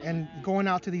volunteering and going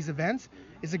out to these events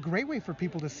is a great way for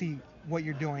people to see what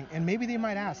you're doing, and maybe they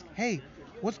might ask, hey,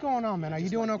 what's going on, man? Are you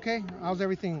doing okay? How's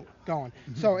everything going?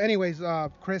 Mm-hmm. So anyways,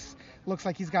 Chris looks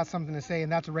like he's got something to say,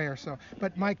 and that's rare. So,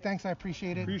 but Mike, thanks, I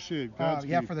appreciate it. Appreciate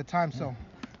it. For the time. So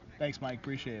thanks, Mike,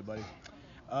 appreciate it, buddy.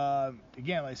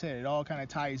 Again, like I said, it all kind of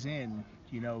ties in,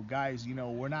 you know, guys, you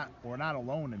know, we're not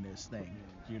alone in this thing,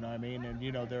 you know what I mean? And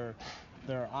you know, there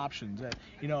are options.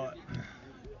 You know,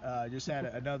 just had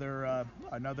another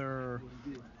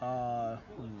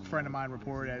friend of mine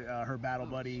report that her battle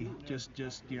buddy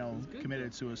just you know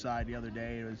committed suicide the other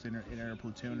day. It was in her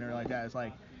platoon or like that. It's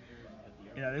like,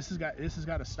 you know, this has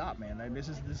got to stop, man. Like, this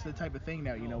is the type of thing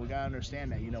that, you know, we gotta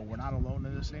understand that, you know, we're not alone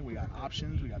in this thing. We got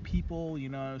options, we got people, you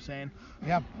know what I'm saying?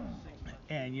 Yeah.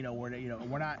 And you know,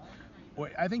 we're not.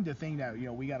 I think the thing that, you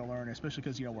know, we got to learn, especially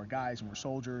because, you know, we're guys and we're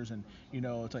soldiers, and, you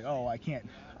know, it's like, oh, I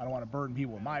don't want to burden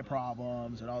people with my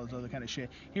problems and all this other kind of shit.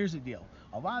 Here's the deal.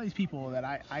 A lot of these people that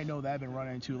I know that I've been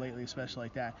running into lately, especially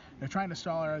like that, they're trying to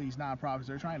stall out these nonprofits.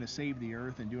 They're trying to save the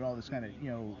earth and do all this kind of, you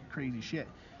know, crazy shit.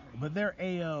 But their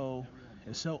AO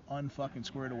is so unfucking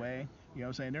squared away. You know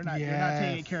what I'm saying? They're not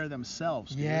taking care of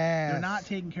themselves, dude. They're not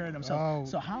taking care of themselves.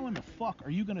 So how in the fuck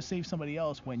are you going to save somebody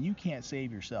else when you can't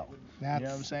save yourself? You know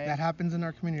what I'm saying? That happens in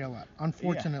our community a lot,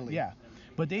 unfortunately. Yeah.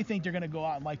 But they think they're going to go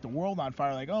out and light the world on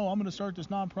fire, like, oh, I'm going to start this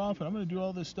nonprofit, I'm going to do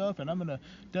all this stuff, and I'm going to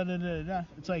da-da-da-da.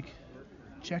 It's like,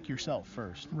 check yourself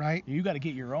first. Right. You got to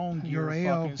get your own gear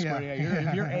fucking squared.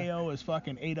 Yeah. Your AO is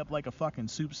fucking ate up like a fucking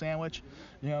soup sandwich.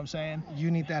 You know what I'm saying?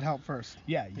 You need that help first.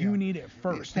 Yeah, you need it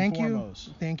first and foremost.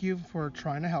 Thank you for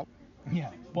trying to help. Yeah.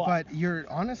 But you're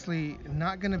honestly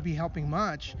not going to be helping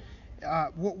much.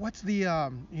 What's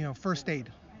the first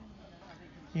aid?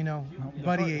 You know,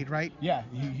 buddy aid, right? Yeah.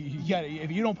 You got,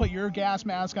 if you don't put your gas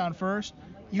mask on first,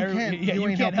 you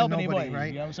can't help anybody, right?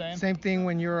 You know what I'm saying? Same thing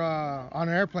when you're on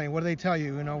an airplane. What do they tell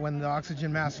you? You know, when the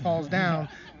oxygen mask falls down,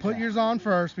 put yours on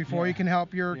first before you can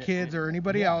help your kids or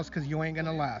anybody else, because you ain't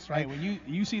gonna last, right? Hey, when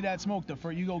you see that smoke,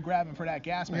 you go grabbing for that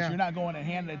gas mask. You're not going and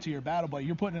handing it to your battle buddy.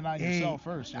 You're putting it on yourself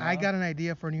first. You know? I got an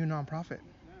idea for a new nonprofit.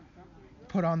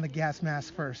 Put on the gas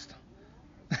mask first.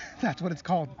 That's what it's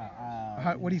called.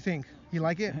 What do you think? You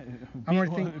like it?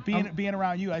 Being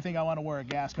around you, I think I want to wear a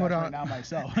gas mask right now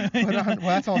myself. Well,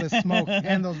 that's all this smoke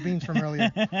and those beans from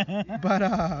earlier.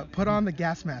 But put on the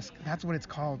gas mask. That's what it's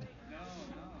called.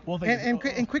 Well,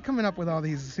 and quit coming up with all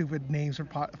these stupid names for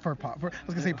I was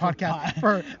gonna say podcast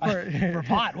for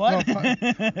pot. What?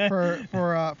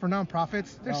 For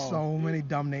nonprofits. There's so many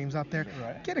dumb names out there.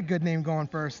 Right. Get a good name going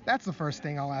first. That's the first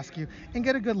thing I'll ask you. And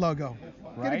get a good logo.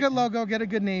 Right. Get a good logo. Get a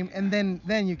good name, and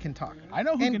then you can talk. I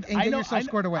know who can. Get yourself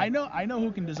squared away. I know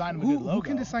who can design a good logo. Who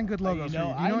can design good logos? Do you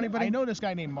know anybody? I know this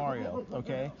guy named Mario.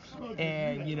 Okay,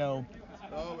 and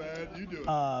Oh man, you do it.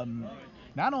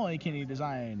 Not only can he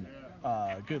design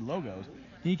good logos,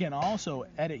 he can also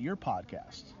edit your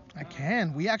podcast. I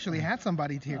can. We actually had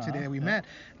somebody here today that we met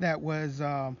that was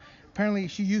apparently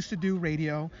she used to do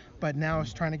radio, but now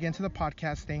is trying to get into the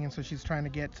podcast thing, and so she's trying to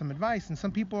get some advice. And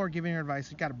some people are giving her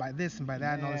advice. You got to buy this and buy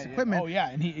that and all this equipment. Oh yeah,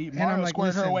 and I'm Mario like,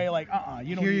 squared her listen, away like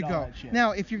you don't here need you all go. that shit.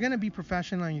 Now, if you're gonna be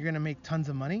professional and you're gonna make tons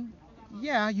of money,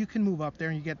 yeah, you can move up there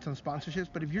and you get some sponsorships.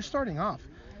 But if you're starting off,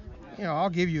 I'll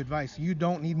give you advice. You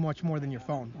don't need much more than your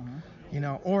phone,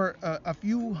 or a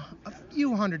few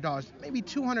 $100, maybe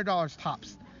 $200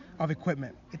 tops of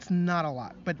equipment. It's not a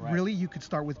lot, but really you could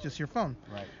start with just your phone.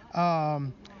 Right.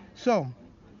 So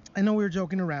I know we were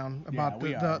joking around about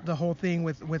Yeah, the whole thing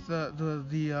with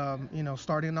the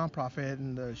starting a nonprofit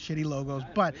and the shitty logos,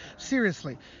 but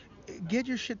seriously, get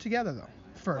your shit together though.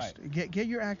 First, get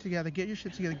your act together, get your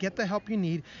shit together, get the help you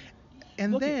need.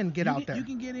 And then get out there. You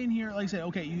can get in here, like I said,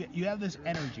 okay, you have this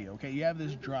energy, okay, you have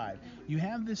this drive, you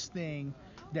have this thing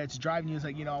that's driving you. It's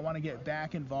like, I want to get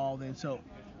back involved, and so,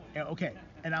 okay,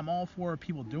 and I'm all for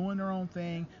people doing their own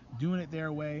thing, doing it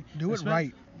their way. Do it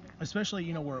right.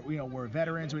 Especially, we're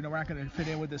veterans, we're not going to fit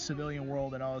in with the civilian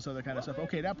world and all this other kind of stuff.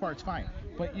 Okay, that part's fine,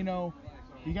 but you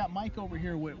got Mike over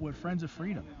here with Friends of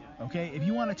Freedom. Okay, if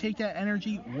you want to take that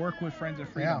energy, work with Friends of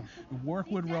Freedom. Yeah.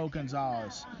 Work with Ro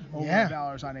Gonzalez over at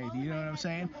Valors on 8th. You know what I'm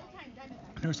saying?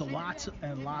 There's lots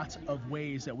and lots of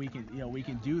ways that we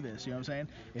can do this. You know what I'm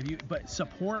saying? But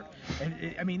support,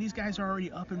 and I mean, these guys are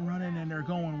already up and running and they're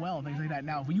going well and things like that.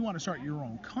 Now, if you want to start your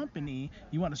own company,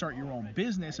 you want to start your own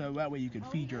business, so that way you can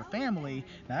feed your family.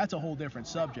 Now that's a whole different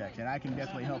subject, and I can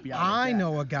definitely help you out. I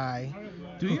know a guy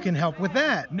who can help with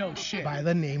that. No shit. By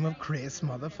the name of Chris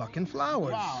motherfucking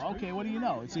Flowers. Wow. Okay. What do you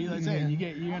know? See, let's say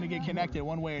you're gonna get connected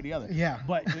one way or the other. Yeah.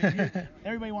 But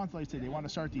everybody wants, like I said, they want to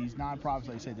start these nonprofits.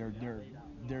 Like I said,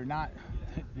 they're not,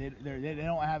 they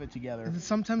don't have it together.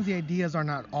 Sometimes the ideas are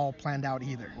not all planned out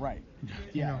either. Right.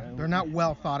 Yeah. They're not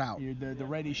well thought out. The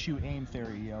ready, shoot, aim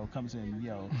theory, comes in,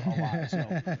 a lot.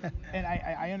 So, and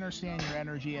I understand your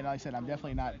energy, and like I said, I'm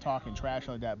definitely not talking trash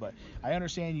like that, but I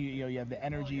understand you have the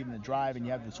energy and the drive, and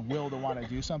you have this will to want to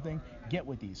do something. Get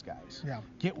with these guys. Yeah.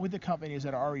 Get with the companies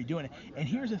that are already doing it. And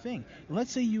here's the thing. Let's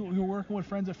say you're working with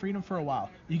Friends of Freedom for a while.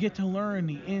 You get to learn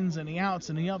the ins and the outs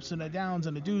and the ups and the downs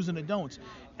and the do's and the don'ts.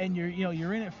 And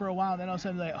you're in it for a while. Then all of a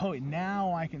sudden, like, oh,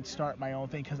 now I can start my own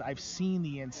thing because I've seen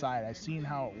the inside. I've seen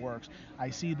how it works. I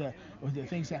see the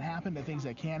things that happen, the things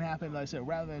that can happen. Like I said,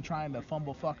 rather than trying to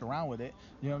fuck around with it,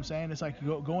 you know what I'm saying? It's like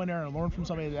go in there and learn from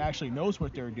somebody that actually knows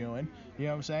what they're doing. You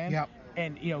know what I'm saying? Yep.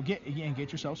 And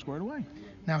get yourself squared away.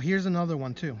 Now here's another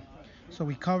one too. So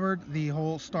we covered the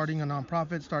whole starting a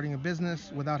nonprofit, starting a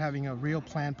business without having a real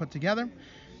plan put together,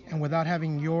 and without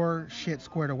having your shit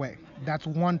squared away. That's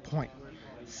one point.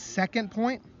 Second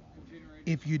point,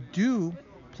 if you do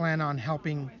plan on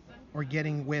helping or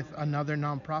getting with another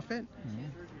nonprofit,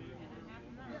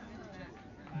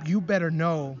 you better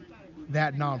know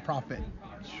that nonprofit.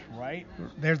 Right.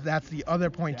 That's the other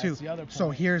point too. That's the other point. So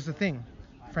here's the thing.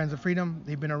 Friends of Freedom,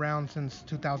 they've been around since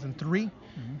 2003.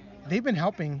 They've been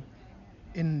helping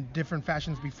in different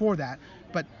fashions before that,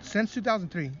 but since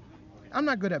 2003, I'm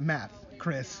not good at math,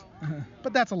 Chris,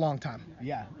 but that's a long time.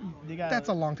 Yeah. That's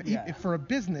a long time. Yeah. For a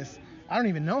business, I don't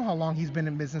even know how long he's been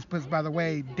in business, because by the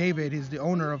way, David is the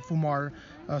owner of Fumar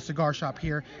Cigar Shop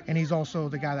here, and he's also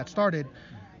the guy that started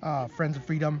Friends of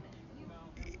Freedom.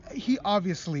 He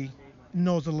obviously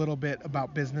knows a little bit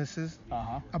about businesses,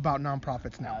 about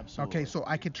nonprofits now. Absolutely. Okay, so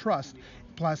I could trust.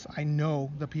 Plus, I know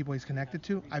the people he's connected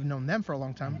to. I've known them for a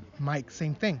long time. Mike,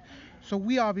 same thing. So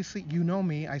we obviously, you know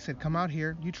me. I said, come out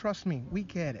here. You trust me. We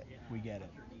get it. We get it.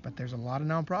 But there's a lot of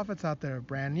nonprofits out there,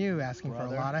 brand new, asking for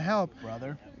a lot of help.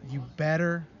 Brother. You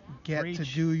better get to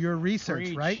do your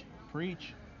research, right?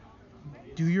 Preach.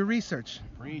 Do your research.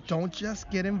 Preach. Don't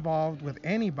just get involved with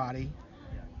anybody.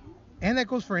 And that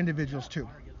goes for individuals too,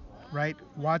 right?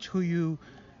 Watch who you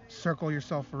circle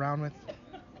yourself around with.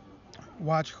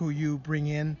 Watch who you bring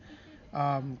in. Me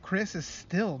and Chris are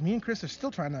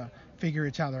still trying to figure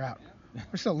each other out.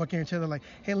 We're still looking at each other like,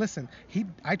 hey, listen,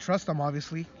 I trust him,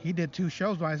 obviously. He did 2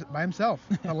 shows by himself.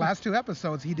 The last 2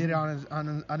 episodes, he did it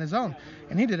on his own.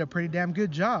 And he did a pretty damn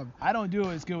good job. I don't do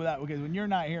it as good with that because when you're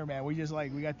not here, man, we just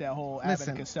we got that whole Abbott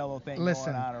and Costello thing going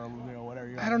on, or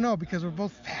whatever. I don't know, because we're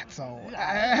both fat, so.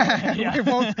 We're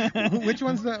both, which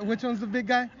one's the big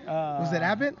guy? Was it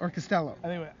Abbott or Costello?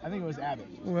 I think it was Abbott.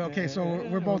 Well, okay, so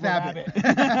we're both Abbott.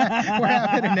 We're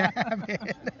Abbott and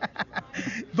Abbott.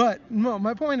 But no,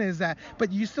 my point is that, but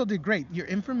you still did great. Your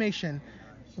information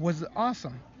was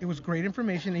awesome. It was great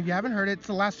information. If you haven't heard it, it's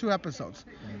the last 2 episodes.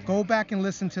 Go back and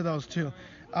listen to those too.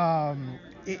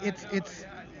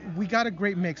 We got a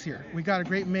great mix here. We got a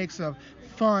great mix of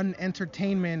fun,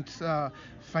 entertainment,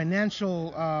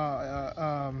 financial,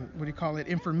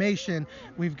 information.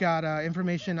 We've got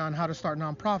information on how to start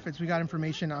nonprofits. We got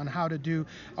information on how to do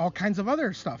all kinds of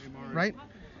other stuff, right?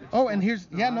 Oh, and here's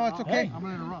it's okay. I'm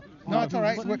gonna interrupt. No, it's all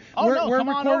right. We're come on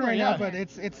recording over, right yeah. now, but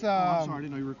it's I'm sorry, I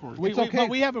didn't know you were recording. It's okay. But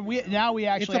we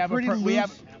actually have we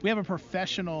have a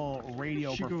professional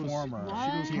radio She goes, performer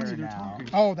honey, here they're now. talking.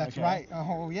 Oh, that's Okay. right.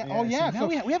 Oh yeah. Yeah, Oh yeah. So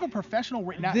now we have a professional.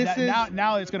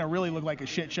 Now it's gonna really look like a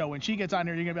shit show. When she gets on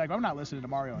here, you're gonna be like, I'm not listening to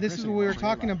Mario. And This Chris is what we were anymore.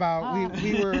 talking about.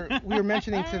 We were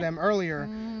mentioning to them earlier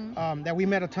that we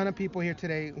met a ton of people here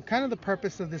today. Kind of the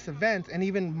purpose of this event, and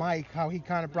even Mike, how he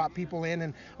kind of brought people in,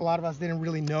 and a lot of us didn't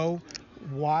really know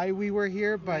why we were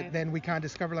here, but then we kind of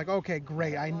discovered like, okay,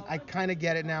 great, I kind of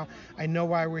get it now. I know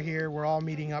why we're here. We're all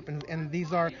meeting up, and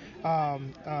these are 2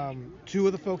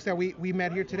 of the folks that we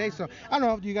met here today. So I don't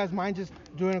know, do you guys mind just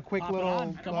doing a quick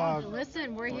little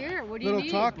Listen, we're here. What do you little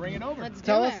need? talk? Bring it over. Let's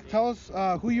Tell do us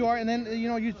it. who you are, and then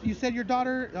you said your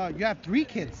daughter, you have 3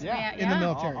 kids in the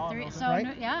military.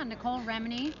 Right? Nicole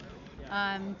Remini.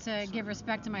 To give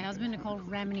respect to my husband, Nicole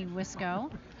Remini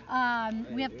Wisco.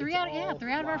 We have 3 out of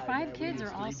our 5 kids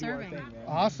are all serving.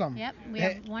 Awesome. Yep. We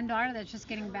have 1 daughter that's just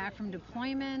getting back from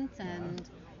deployment, and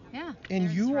And they're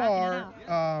just you rocking it are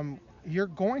out. you're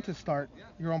going to start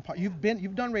your own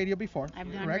you've done radio before.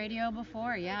 I've done correct? radio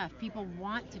before, yeah. If people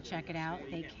want to check it out,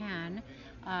 they can.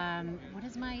 What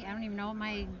is I don't even know what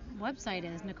my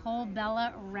website is,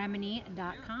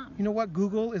 NicoleBellaRemini.com. You know what?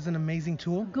 Google is an amazing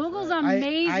tool. Google's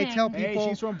amazing. I tell people. Hey,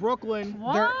 she's from Brooklyn.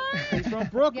 What? She's from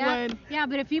Brooklyn. Yeah,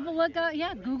 but if people look up,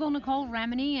 Google Nicole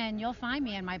Remini, and you'll find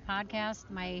me. And my podcast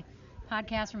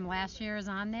from last year is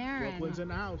on there. Brooklyn's in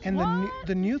the house. And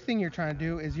the new thing you're trying to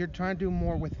do is you're trying to do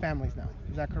more with families now.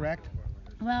 Is that correct?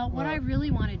 Well, what I really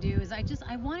want to do is I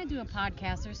want to do a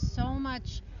podcast. There's so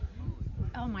much.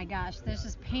 Oh my gosh, there's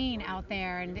just pain out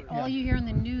there, and all you hear in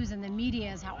the news and the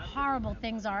media is how horrible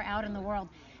things are out in the world.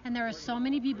 And there are so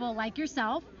many people like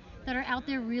yourself that are out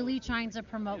there really trying to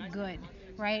promote good,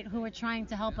 right? Who are trying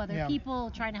to help other people,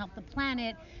 trying to help the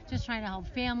planet, just trying to help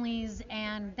families,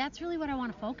 and that's really what I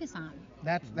want to focus on.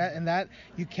 That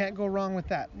you can't go wrong with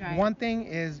that. Right. One thing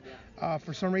is,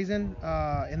 for some reason,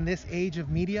 in this age of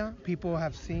media, people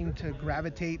have seemed to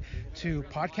gravitate to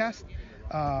podcasts.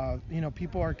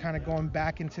 People are kind of going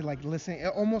back into like listening.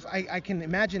 Almost, I can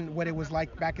imagine what it was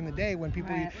like back in the day when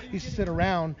people used to sit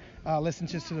around, listen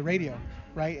just to the radio,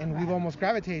 right? And we've almost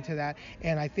gravitated to that.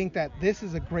 And I think that this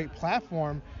is a great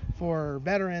platform for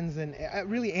veterans and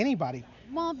really anybody.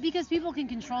 Well, because people can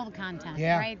control the content,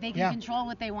 right? They can control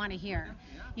what they want to hear.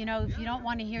 If you don't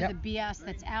want to hear the BS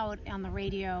that's out on the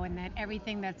radio and that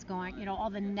everything that's going, all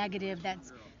the negative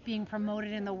that's being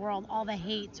promoted in the world, all the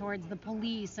hate towards the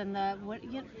police and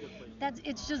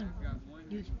it's just,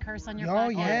 you curse on your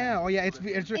podcast. Oh yeah, it's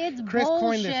Chris bullshit.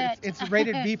 coined this. It's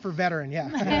rated B for veteran,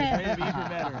 Rated B for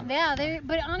veteran. Yeah,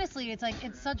 but honestly, it's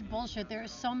such bullshit. There are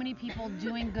so many people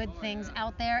doing good things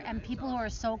out there, and people who are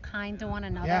so kind to one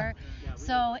another.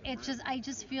 So I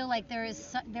just feel like they're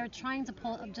trying to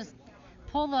pull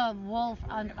the wolf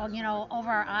over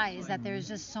our eyes, that there's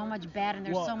just so much bad and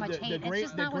there's so much hate. It's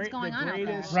just not what's going on out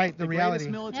there. Right, the reality.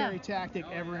 The greatest military tactic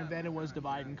ever invented was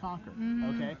divide and conquer.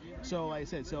 Mm-hmm. Okay, so like I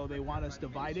said, they want us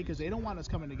divided because they don't want us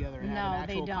coming together and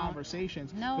having actual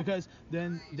conversations. No. Because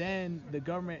then the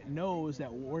government knows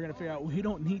that we're gonna figure out we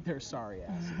don't need their sorry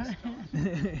asses.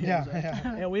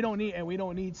 And we don't need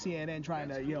CNN trying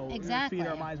to feed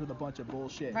our minds with a bunch of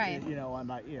bullshit. Right.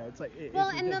 It's like.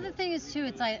 Another thing is too,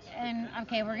 it's like, and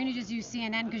okay, we're gonna just use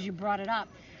CNN because you brought it up.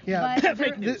 Yeah.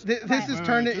 But this is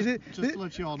turned. Just to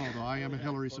let you all know, though, I am a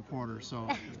Hillary supporter, so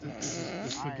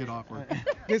this could get awkward.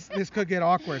 This could get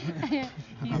awkward.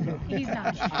 He's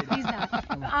not.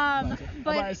 I'm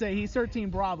about to say he's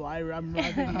 13 Bravo. I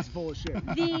think he's full of shit.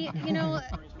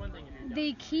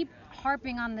 They keep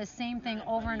harping on the same thing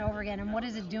over and over again. And what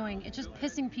is it doing? It's just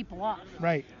pissing people off.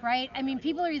 Right. Right? I mean,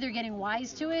 people are either getting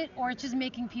wise to it or it's just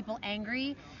making people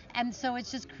angry. And so it's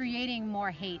just creating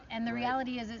more hate. And the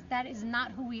reality is that is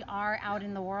not who we are out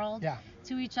in the world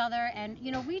to each other. And, you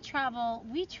know, we travel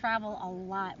a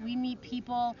lot. We meet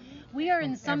people. We are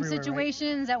in some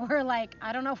situations that we're like,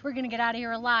 I don't know if we're going to get out of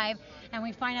here alive. And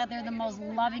we find out they're the most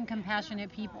loving,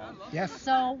 compassionate people. Yes.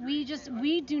 So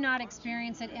we do not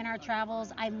experience it in our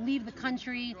travels. I leave the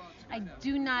country. I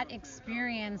do not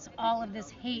experience all of this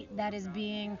hate that is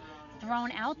being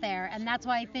thrown out there, and that's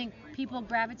why I think people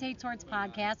gravitate towards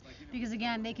podcasts, because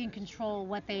again, they can control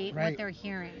what they're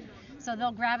hearing, so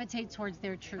they'll gravitate towards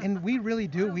their truth. And we really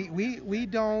do. We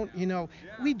don't, you know,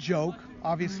 we joke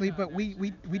obviously, but we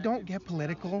don't get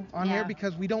political on here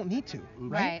because we don't need to,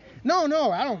 right? No,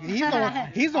 I don't. He's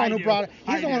the one who brought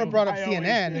up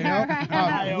CNN, you know.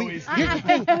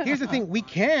 Here's the thing, we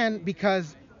can,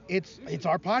 because it's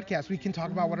our podcast. We can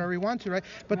talk about whatever we want to, right?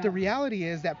 But the reality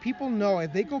is that people know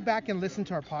if they go back and listen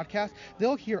to our podcast,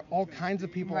 they'll hear all kinds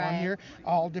of people on here,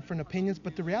 all different opinions.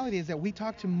 But the reality is that we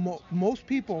talk to most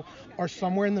people are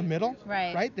somewhere in the middle,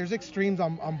 right? There's extremes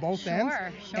on both ends.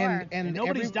 Sure. And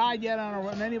nobody's died yet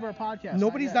on any of our podcasts.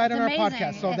 Nobody's died on our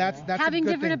podcast, so that's having a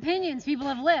good different thing. opinions. People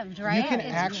have lived, right? You can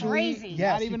it's actually, crazy.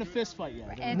 yes, not even a fist fight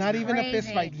yet. It's not even crazy. a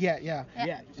fist fight yet. Yeah.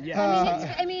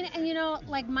 I mean, and you know,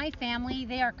 like my family,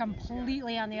 they are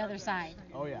completely on the other side.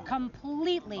 Oh yeah.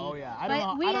 Completely. Oh yeah. I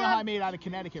don't know how I made out of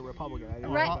Connecticut Republican.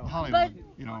 Right. But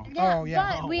you know.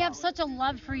 But we have such a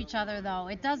love for each other, though.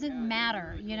 It doesn't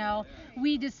matter, you know.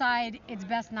 We decide it's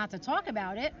best not to talk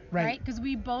about it, right? Because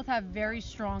we both have very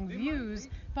strong views,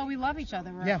 but we love each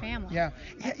other. We're a family. Yeah.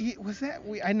 Was that?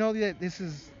 I know that this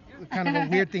is kind of a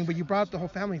weird thing, but you brought up the whole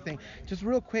family thing. Just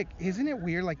real quick, isn't it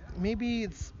weird? Like maybe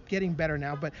it's getting better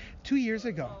now, but 2 years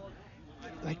ago,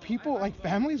 like people, like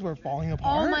families were falling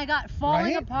apart. Oh my God,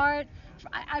 falling apart.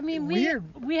 I mean, we have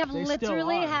we've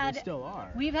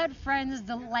had friends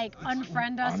that like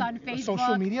unfriend us on Facebook.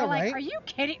 Social media, like, Are you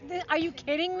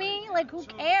kidding me? Like, who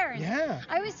cares? Yeah.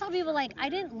 I always tell people, like, I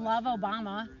didn't love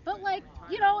Obama, but like,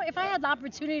 you know, if I had the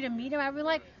opportunity to meet him, I'd be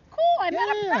like, cool, I met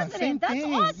a president. Same That's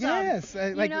thing. awesome. Yes,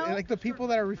 like know? like the people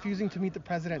that are refusing to meet the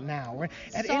president now. Right?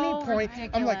 At So any point, ridiculous.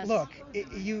 I'm like, look,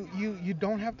 you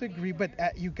don't have to agree, but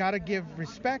you got to give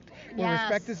respect where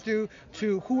respect is due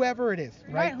to whoever it is,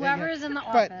 right? Whoever is in the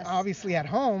but office. obviously at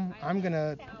home, I'm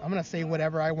gonna say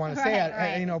whatever I want to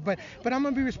say, you know. But I'm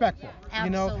gonna be respectful,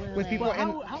 you know, with people.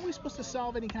 Well, how are we supposed to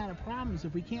solve any kind of problems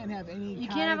if we can't have any? You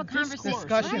can't have a conversation.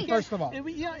 Discussion, first of all.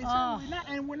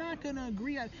 We're not gonna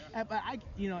agree.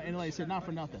 And like I said, not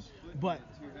for nothing, but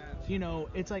you know,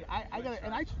 it's like I got,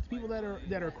 and I talk to people that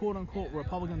are quote unquote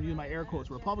Republican, use my air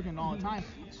quotes, Republican all the time.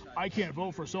 I can't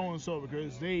vote for so and so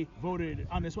because they voted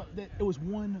on this one. It was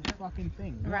one fucking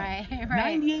thing. Right.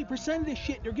 98% of the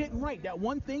shit they're getting right. That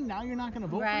one thing, now you're not gonna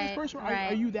vote for this person.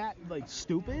 Are you that like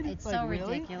stupid? It's like, so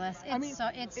really? ridiculous.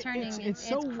 It's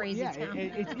crazy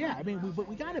town. I mean, but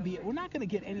we gotta be. We're not gonna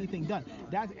get anything done.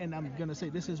 And I'm gonna say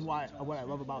this is what I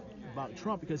love about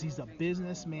Trump, because he's a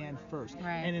businessman first.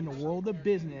 Right. And in the world of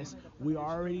business, we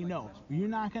already know you're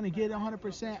not gonna get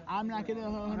 100%. I'm not getting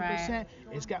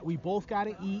 100%. We both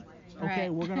gotta eat. Okay,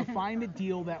 we're gonna find a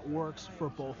deal that works for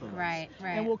both of us. Right.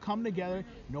 And we'll come together.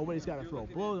 Nobody's gotta throw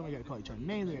blows. Nobody gotta call each other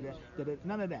names.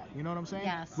 None of that. You know what I'm saying?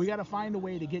 Yes. We gotta find a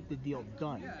way to get the deal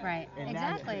done. Right.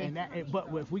 Exactly. But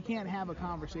if we can't have a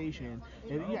conversation,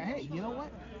 hey, you know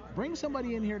what? Bring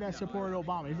somebody in here that supported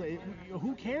Obama. He's like,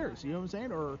 who cares? You know what I'm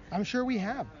saying? Or I'm sure we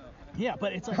have. Yeah,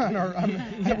 but it's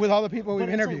like with all the people we've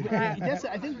interviewed.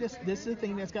 I think this is the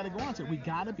thing that's got to go on. So we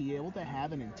got to be able to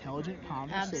have an intelligent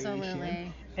conversation.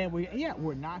 Absolutely. And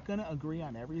we're not going to agree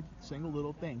on every single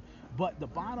little thing. But the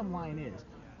bottom line is,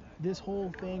 this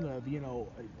whole thing of you're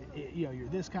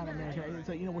this kind of American. It's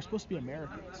like, we're supposed to be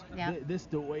Americans. Yeah. This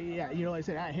the way. Yeah. Like I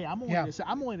said, hey, I'm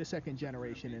only the second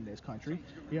generation in this country.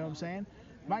 You know what I'm saying?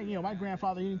 My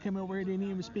grandfather, he didn't come over here, didn't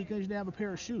even speak English, didn't have a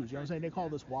pair of shoes. You know what I'm saying? They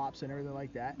called us wops and everything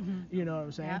like that. Mm-hmm. You know what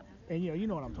I'm saying? Yep. And you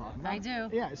know what I'm talking about. I do.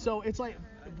 Yeah. So it's like,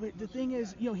 but the thing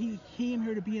is, he came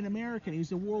here to be an American.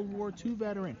 He's a World War II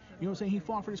veteran. You know what I'm saying? He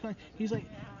fought for this country. He's like,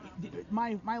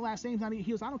 my last name's not.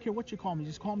 He goes, I don't care what you call me,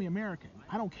 just call me American.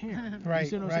 I don't care. Right. You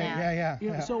see what I'm right. saying?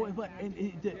 Yeah. So, but and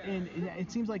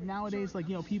it seems like nowadays, like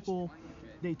people.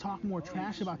 they talk more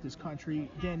trash about this country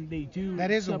than they do.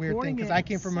 That is a weird thing because I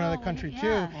came from another country too.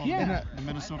 Yeah. The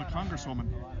Minnesota Congresswoman.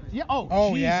 Yeah.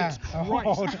 Oh Jesus yeah.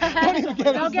 Christ. Don't even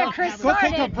get Don't get Chris Go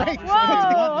take a started. break.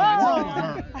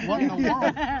 What in the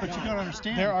world? But you gotta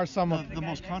understand. There are some the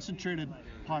most concentrated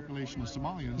population of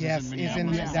Somalians Yes, is in is in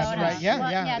Minneapolis. that's right. Yeah,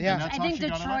 Well, yeah. I how think she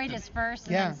got Detroit elected. is first,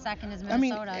 and Yeah. then second is I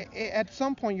mean, Minnesota. at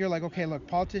some point you're like, okay, look,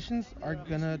 politicians are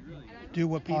gonna do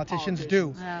what politicians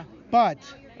do. Yeah. But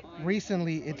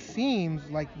recently, it seems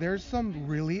like there's some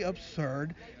really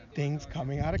absurd things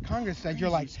coming out of Congress that you're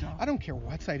like, I don't care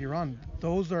what side you're on.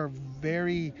 Those are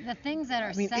very. The things that are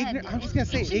I mean, said. I'm just gonna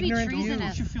say, it should ignorant be views.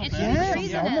 treasonous. You feel It bad. should be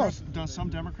Yeah, treasonous. almost. Does some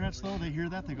Democrats though? They hear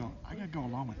that they go, I gotta go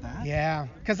along with that. Yeah,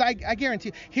 because I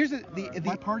guarantee. Here's the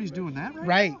My party's doing that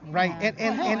right. right,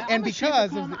 and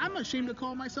because of I'm ashamed to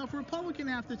call myself a Republican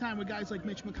half the time with guys like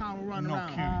Mitch McConnell running No around.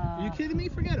 kidding. Are you kidding me?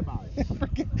 Forget about it.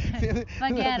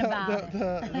 Forget about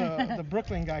it. the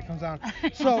Brooklyn guy comes down.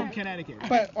 So From Connecticut.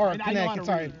 But or And I know how to Connecticut,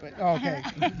 sorry, read. but okay.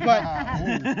 But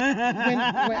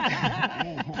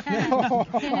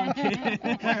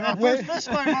when This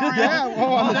way, Mario. yeah,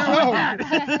 well, on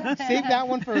the show. Save that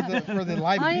one for the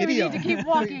live I don't even video. need to keep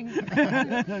walking.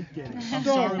 I'm kidding. I'm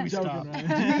So- sorry we stopped.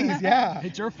 Jeez, yeah.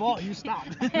 It's your fault. You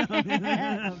stopped. I'm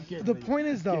kidding, The buddy. point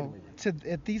is though,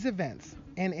 Kidding, at these events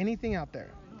and anything out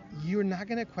there, you're not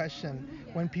gonna question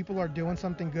when people are doing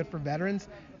something good for veterans,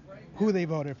 who they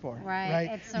voted for, Right,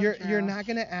 it's so you're true. not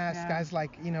gonna ask Yeah. guys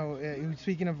like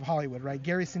speaking of Hollywood, right?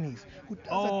 Gary Sinise, who does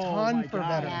Oh, a ton my for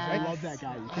God. veterans, Yeah. right? I love that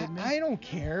guy. You kidding me? I don't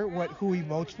care who he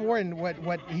votes for and what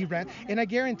he ran, and I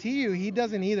guarantee you he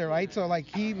doesn't either, right? So like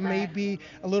he may Right. be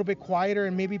a little bit quieter,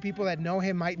 and maybe people that know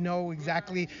him might know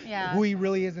exactly Yeah. who he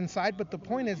really is inside. But the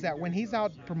point is that when he's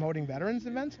out promoting veterans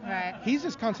events, Right. he's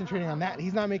just concentrating on that.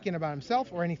 He's not making it about himself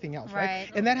or anything else, right?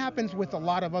 Right. And that happens with a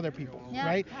lot of other people, Yeah.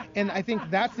 right? And I think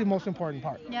that's the most important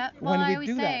part. Yeah. When Well, we I always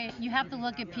do say you have to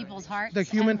look at people's hearts. The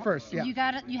human and first, yeah. You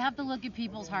have to look at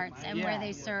people's hearts and where Yeah.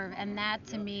 they serve, and that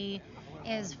to me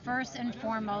is first and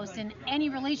foremost in any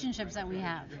relationships that we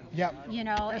have. Yep. You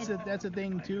know, That's a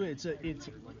thing too. It's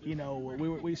we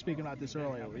were speaking about this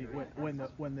earlier.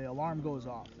 When the alarm goes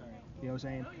off, you know what I'm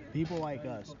saying? People like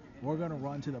us, we're gonna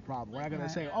run to the problem. We're not gonna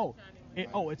say,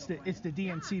 it's the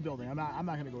DNC building. I'm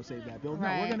not gonna go save that building. No,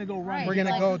 Right. we're gonna go run. Right. We're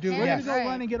gonna go do- We're yes. gonna go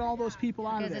Right. run and get all those people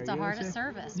out Because of there. it's a you know heart what I'm of saying?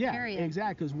 service, Yeah, period.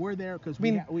 exactly. Because we're there. Because I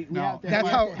mean, we no, out there.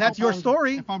 That's your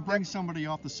story. If I'm bringing somebody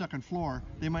off the second floor,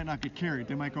 they might not get carried.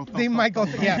 They might go. They might go,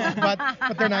 yes,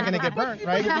 but they're not gonna get burnt,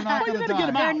 right? They're not gonna die.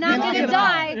 They're not And- going to and-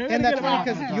 die. And that's funny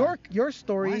because your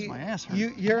story, Why is my ass hurt?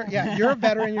 you're a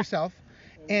veteran yourself,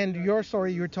 and your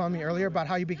story you were telling me earlier about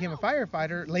how you became a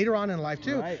firefighter later on in life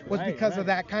too was because of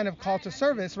that kind of call to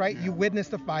service, right? You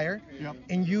witnessed a fire, Yep.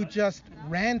 and you just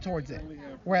ran towards it,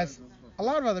 whereas a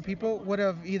lot of other people would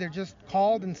have either just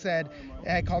called and said,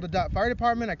 hey, I called the fire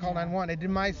department, I called 911, I did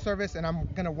my service, and I'm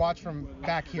gonna watch from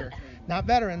back here. Not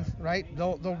veterans, right?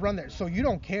 They'll run there, so you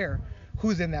don't care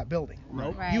who's in that building.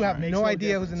 Nope. Right. You have Makes no no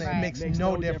idea who's in there. difference. It makes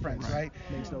no difference, right?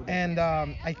 Makes no difference. And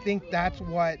I think that's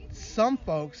what some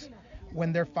folks,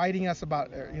 when they're fighting us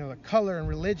about the color and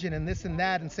religion and this and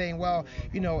that, and saying, well,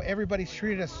 everybody's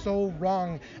treated us so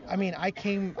wrong. I mean, I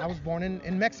was born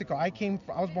in Mexico. I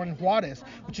was born in Juarez,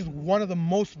 which is one of the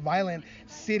most violent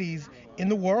cities in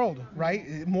the world,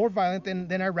 right? More violent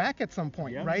than Iraq at some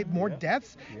point, Yeah, right? More yeah.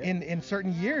 deaths in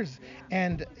certain years.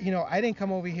 And I didn't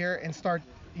come over here and start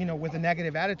with a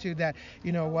negative attitude that,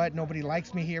 nobody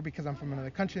likes me here because I'm from another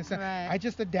country and stuff. Right. I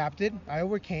just adapted. I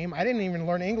overcame. I didn't even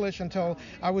learn English until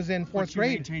I was in fourth But you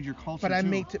grade. maintained your culture But I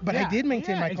too. I did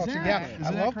maintain Yeah, my culture. exactly. Yeah, Isn't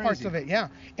I that love parts crazy? of it. Yeah,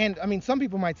 and I mean, some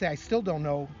people might say I still don't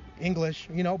know English,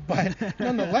 but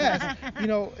nonetheless,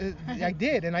 I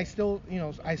did, and I still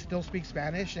speak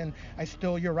Spanish, and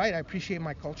you're right, I appreciate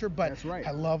my culture, but That's right.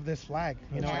 I love this flag,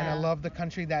 and I Yeah. love the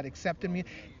country that accepted me.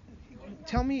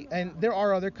 Tell me, and there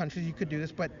are other countries you could do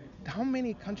this, but how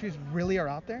many countries really are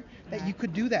out there that you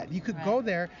could do that? You could Right. go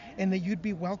there and that you'd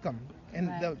be welcome. And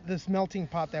Right. this melting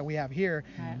pot that we have here,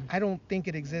 Right. I don't think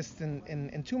it exists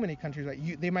in too many countries.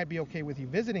 Right? They might be okay with you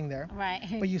visiting there, Right.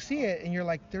 but you see it and you're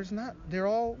like, they're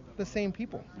all the same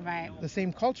people, Right. the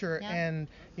same culture, Yeah. and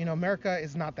America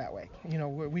is not that way.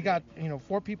 We got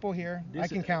 4 people here. I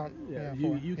can count. Yeah,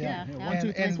 four. you can. Yeah. Yeah. 1,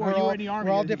 2, 3, And 4. we're You all- were in the army.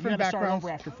 we're all you different gotta start backgrounds.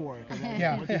 over after 4.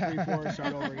 Yeah. 1, 2, 3, 4.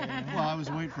 Start over again. Well, I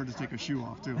was waiting for it to take a shoe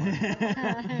off too.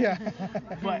 Yeah.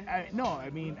 But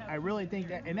I really think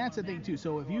that, and that's the thing too.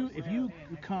 So if you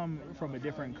come from a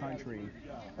different country,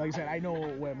 like I said, I know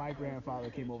when my grandfather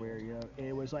came over here,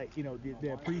 it was like, the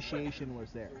appreciation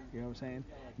was there. You know what I'm saying?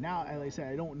 Now, like I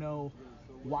said, I don't know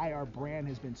why our brand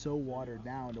has been so watered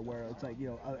down to where it's like, you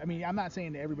know, I mean, I'm not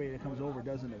saying that everybody that comes over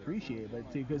doesn't appreciate it,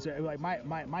 but because like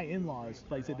my in-laws,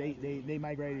 like I said, they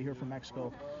migrated here from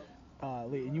Mexico,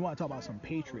 and you want to talk about some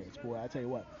patriots, boy, I tell you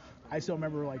what. I still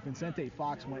remember like Vicente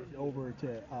Fox went over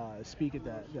to speak at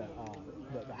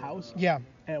the House. Yeah.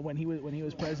 And when he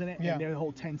was president, Yeah. and their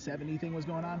whole 1070 thing was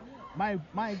going on. My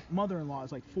mother-in-law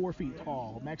is like 4 feet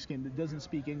tall, Mexican, that doesn't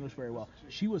speak English very well.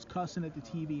 She was cussing at the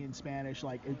TV in Spanish,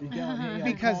 like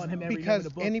calling him every name in the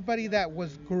book. Anybody that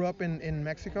grew up in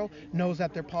Mexico knows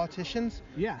that their politicians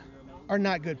are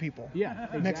not good people. Yeah,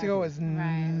 exactly. Mexico is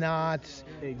not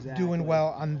doing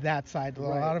well on that side. A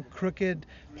lot of crooked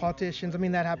politicians. I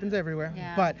mean, that happens everywhere,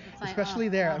 but especially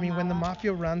there. I mean, when the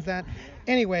mafia runs that.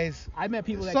 Anyways, I met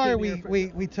people that sorry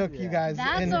came we took you guys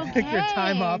and okay. took your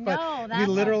time off, but no, we that's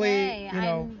literally, okay. you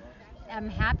know. I'm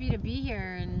happy to be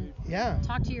here and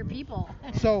talk to your people.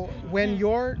 So when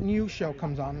your new show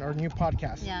comes on, or new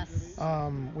podcast, yes,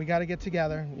 we got to get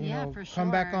together. You know, for sure.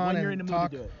 come back on when you're in and the mood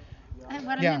talk. to do it.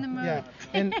 When I'm in the mood. Yeah,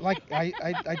 and like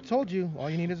I told you,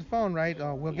 all you need is a phone, right?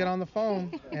 We'll get on the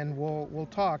phone and we'll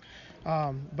talk.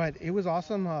 But it was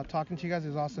awesome talking to you guys. It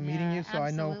was awesome meeting you. So I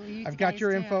know I've got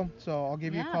your info, so I'll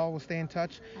give you a call. We'll stay in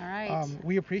touch. All right.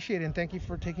 We appreciate it, and thank you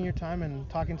for taking your time and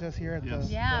talking to us here at the.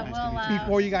 Well,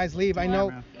 before you guys leave, I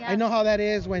know how that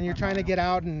is when you're trying to get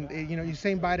out and you're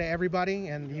saying bye to everybody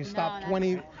and you stop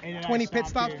 20 pit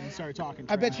stops. And start talking.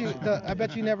 I bet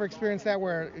you never experienced that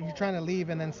where you're trying to leave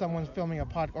and then someone's filming a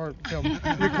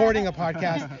recording a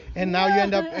podcast, and now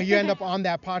you end up on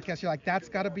that podcast. You're like, that's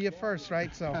got to be a first,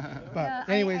 right? So. But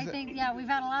anyways, I think we've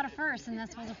had a lot of firsts, and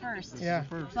this was a first. Yeah.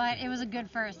 But it was a good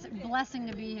first. Blessing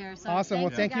to be here. So awesome. Well,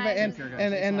 thank you, guys.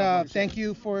 and thank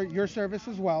you for your service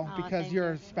as well, because thank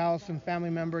you're a spouse and family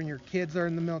member, and your kids are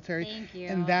in the military. Thank you.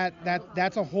 And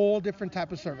that's a whole different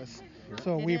type of service.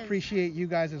 So we appreciate you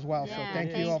guys as well. So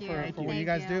thank you all for what you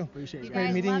guys do. Appreciate it.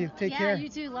 Great meeting you. Take care. Yeah, you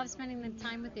too. Love spending the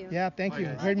time with you. Yeah, thank you.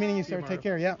 Great meeting you, sir. Take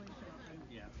care. Yeah.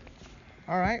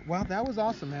 All right. Well, that was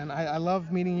awesome, man. I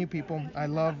love meeting you people. I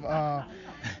love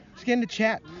just getting to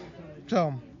chat.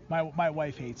 So my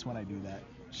wife hates when I do that.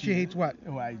 She hates what?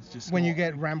 I just when you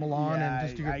get ramble on and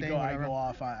just do your I thing. go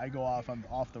off. I'm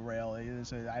off the rail.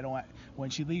 I don't. When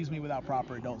she leaves me without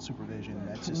proper adult supervision,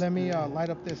 that's just. Let me light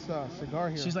up this cigar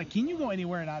here. She's like, "Can you go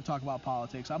anywhere and not talk about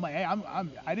politics?" I'm like, "Hey,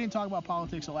 I didn't talk about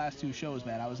politics the last 2 shows,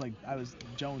 man. I was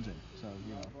jonesing." So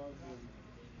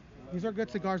These are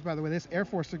good cigars, by the way. This Air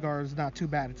Force cigar is not too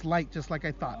bad. It's light, just like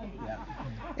I thought. Yeah.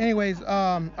 Anyways,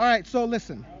 all right. So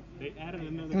listen,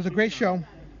 it was a great show.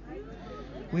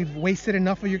 We've wasted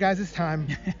enough of you guys' time.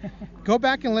 Go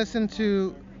back and listen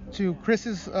to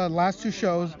Chris's last 2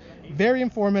 shows. Very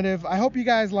informative. I hope you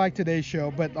guys liked today's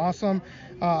show, but awesome.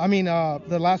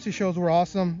 The last 2 shows were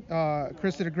awesome.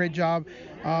 Chris did a great job.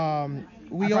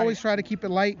 We always try to keep it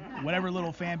light. Whatever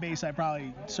little fan base I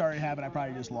probably started having, I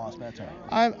probably just lost. But that's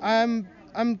all right.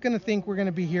 I'm gonna think we're gonna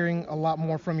be hearing a lot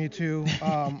more from you too.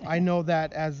 I know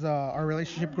that as our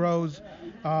relationship grows.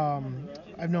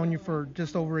 I've known you for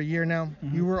just over a year now.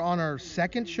 Mm-hmm. You were on our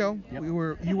 2nd show. Yep.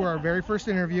 You were our very first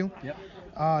interview. Yep.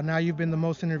 Now you've been the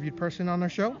most interviewed person on our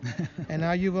show, and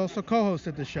now you've also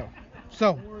co-hosted the show.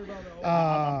 So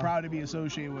I'm proud to be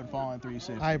associated with Fallen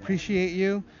 360. I appreciate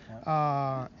you.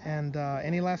 And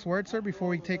any last words, sir, before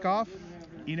we take off?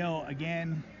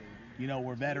 Again,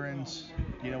 we're veterans.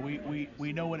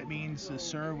 We know what it means to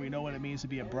serve. We know what it means to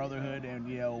be a brotherhood, and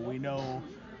we know.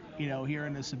 Here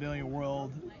in the civilian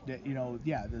world, that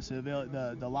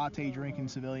the latte drinking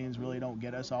civilians really don't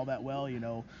get us all that well.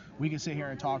 We can sit here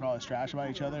and talk all this trash about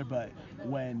each other, but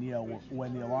when the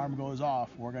alarm goes off,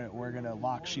 we're gonna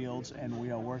lock shields and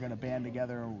we're gonna band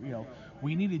together.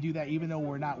 We need to do that even though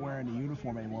we're not wearing the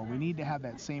uniform anymore. We need to have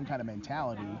that same kind of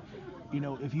mentality.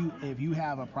 If you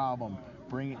have a problem,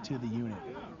 bring it to the unit,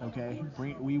 okay?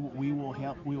 We will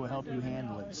help you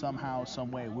handle it somehow, some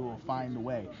way. We will find a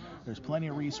way. There's plenty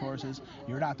of resources.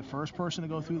 You're not the first person to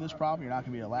go through this problem. You're not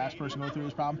going to be the last person to go through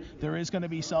this problem. There is going to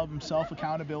be some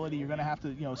self-accountability. You're going to have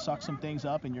to, suck some things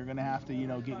up, and you're going to have to,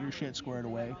 get your shit squared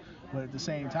away. But at the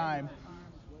same time,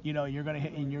 you're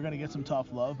gonna get some tough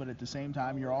love, but at the same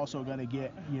time, you're also gonna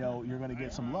get, you're gonna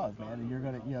get some love, man, and you're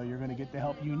gonna get the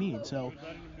help you need. So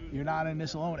you're not in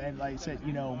this alone. And like I said,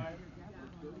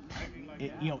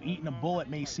 eating a bullet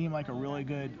may seem like a really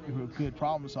good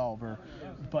problem solver,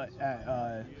 but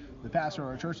the pastor of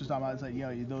our church was talking about, it's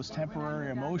like, those temporary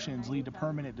emotions lead to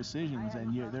permanent decisions,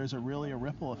 and there's a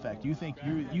ripple effect. You think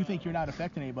you're not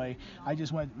affecting anybody. I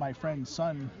just went, my friend's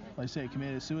son, like I said,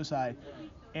 committed suicide,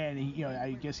 and he,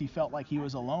 I guess he felt like he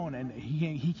was alone, and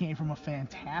he came from a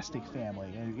fantastic family,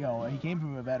 and he came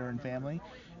from a veteran family,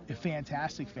 a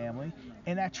fantastic family,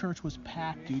 and that church was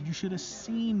packed, dude. You should have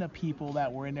seen the people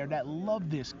that were in there that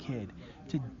loved this kid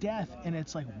to death, and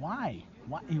it's like, why?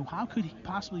 How could he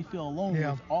possibly feel alone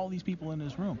with all these people in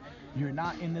this room? You're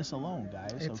not in this alone,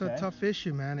 guys. It's okay? a tough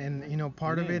issue, man, and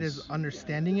part of it is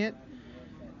understanding it,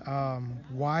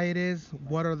 why it is,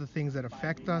 what are the things that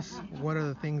affect us, what are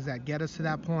the things that get us to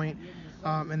that point,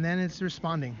 and then it's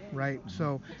responding, right?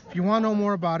 So if you want to know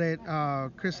more about it,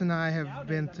 Chris and I have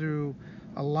been through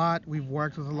a lot. We've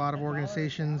worked with a lot of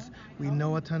organizations. We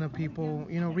know a ton of people.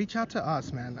 Reach out to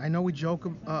us, man. I know we joke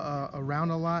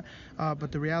around a lot,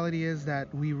 but the reality is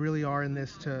that we really are in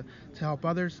this to help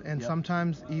others, and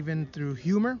sometimes even through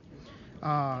humor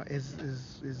is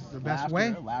the best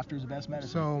way. Laughter is the best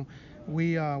medicine. So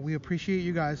we appreciate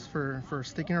you guys for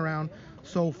sticking around.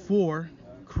 So for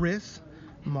Chris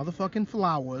motherfucking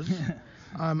Flowers,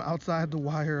 I'm outside the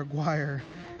wire, Aguirre.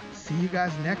 See you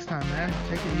guys next time, man.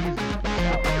 Take it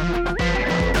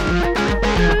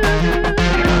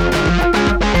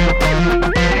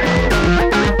easy.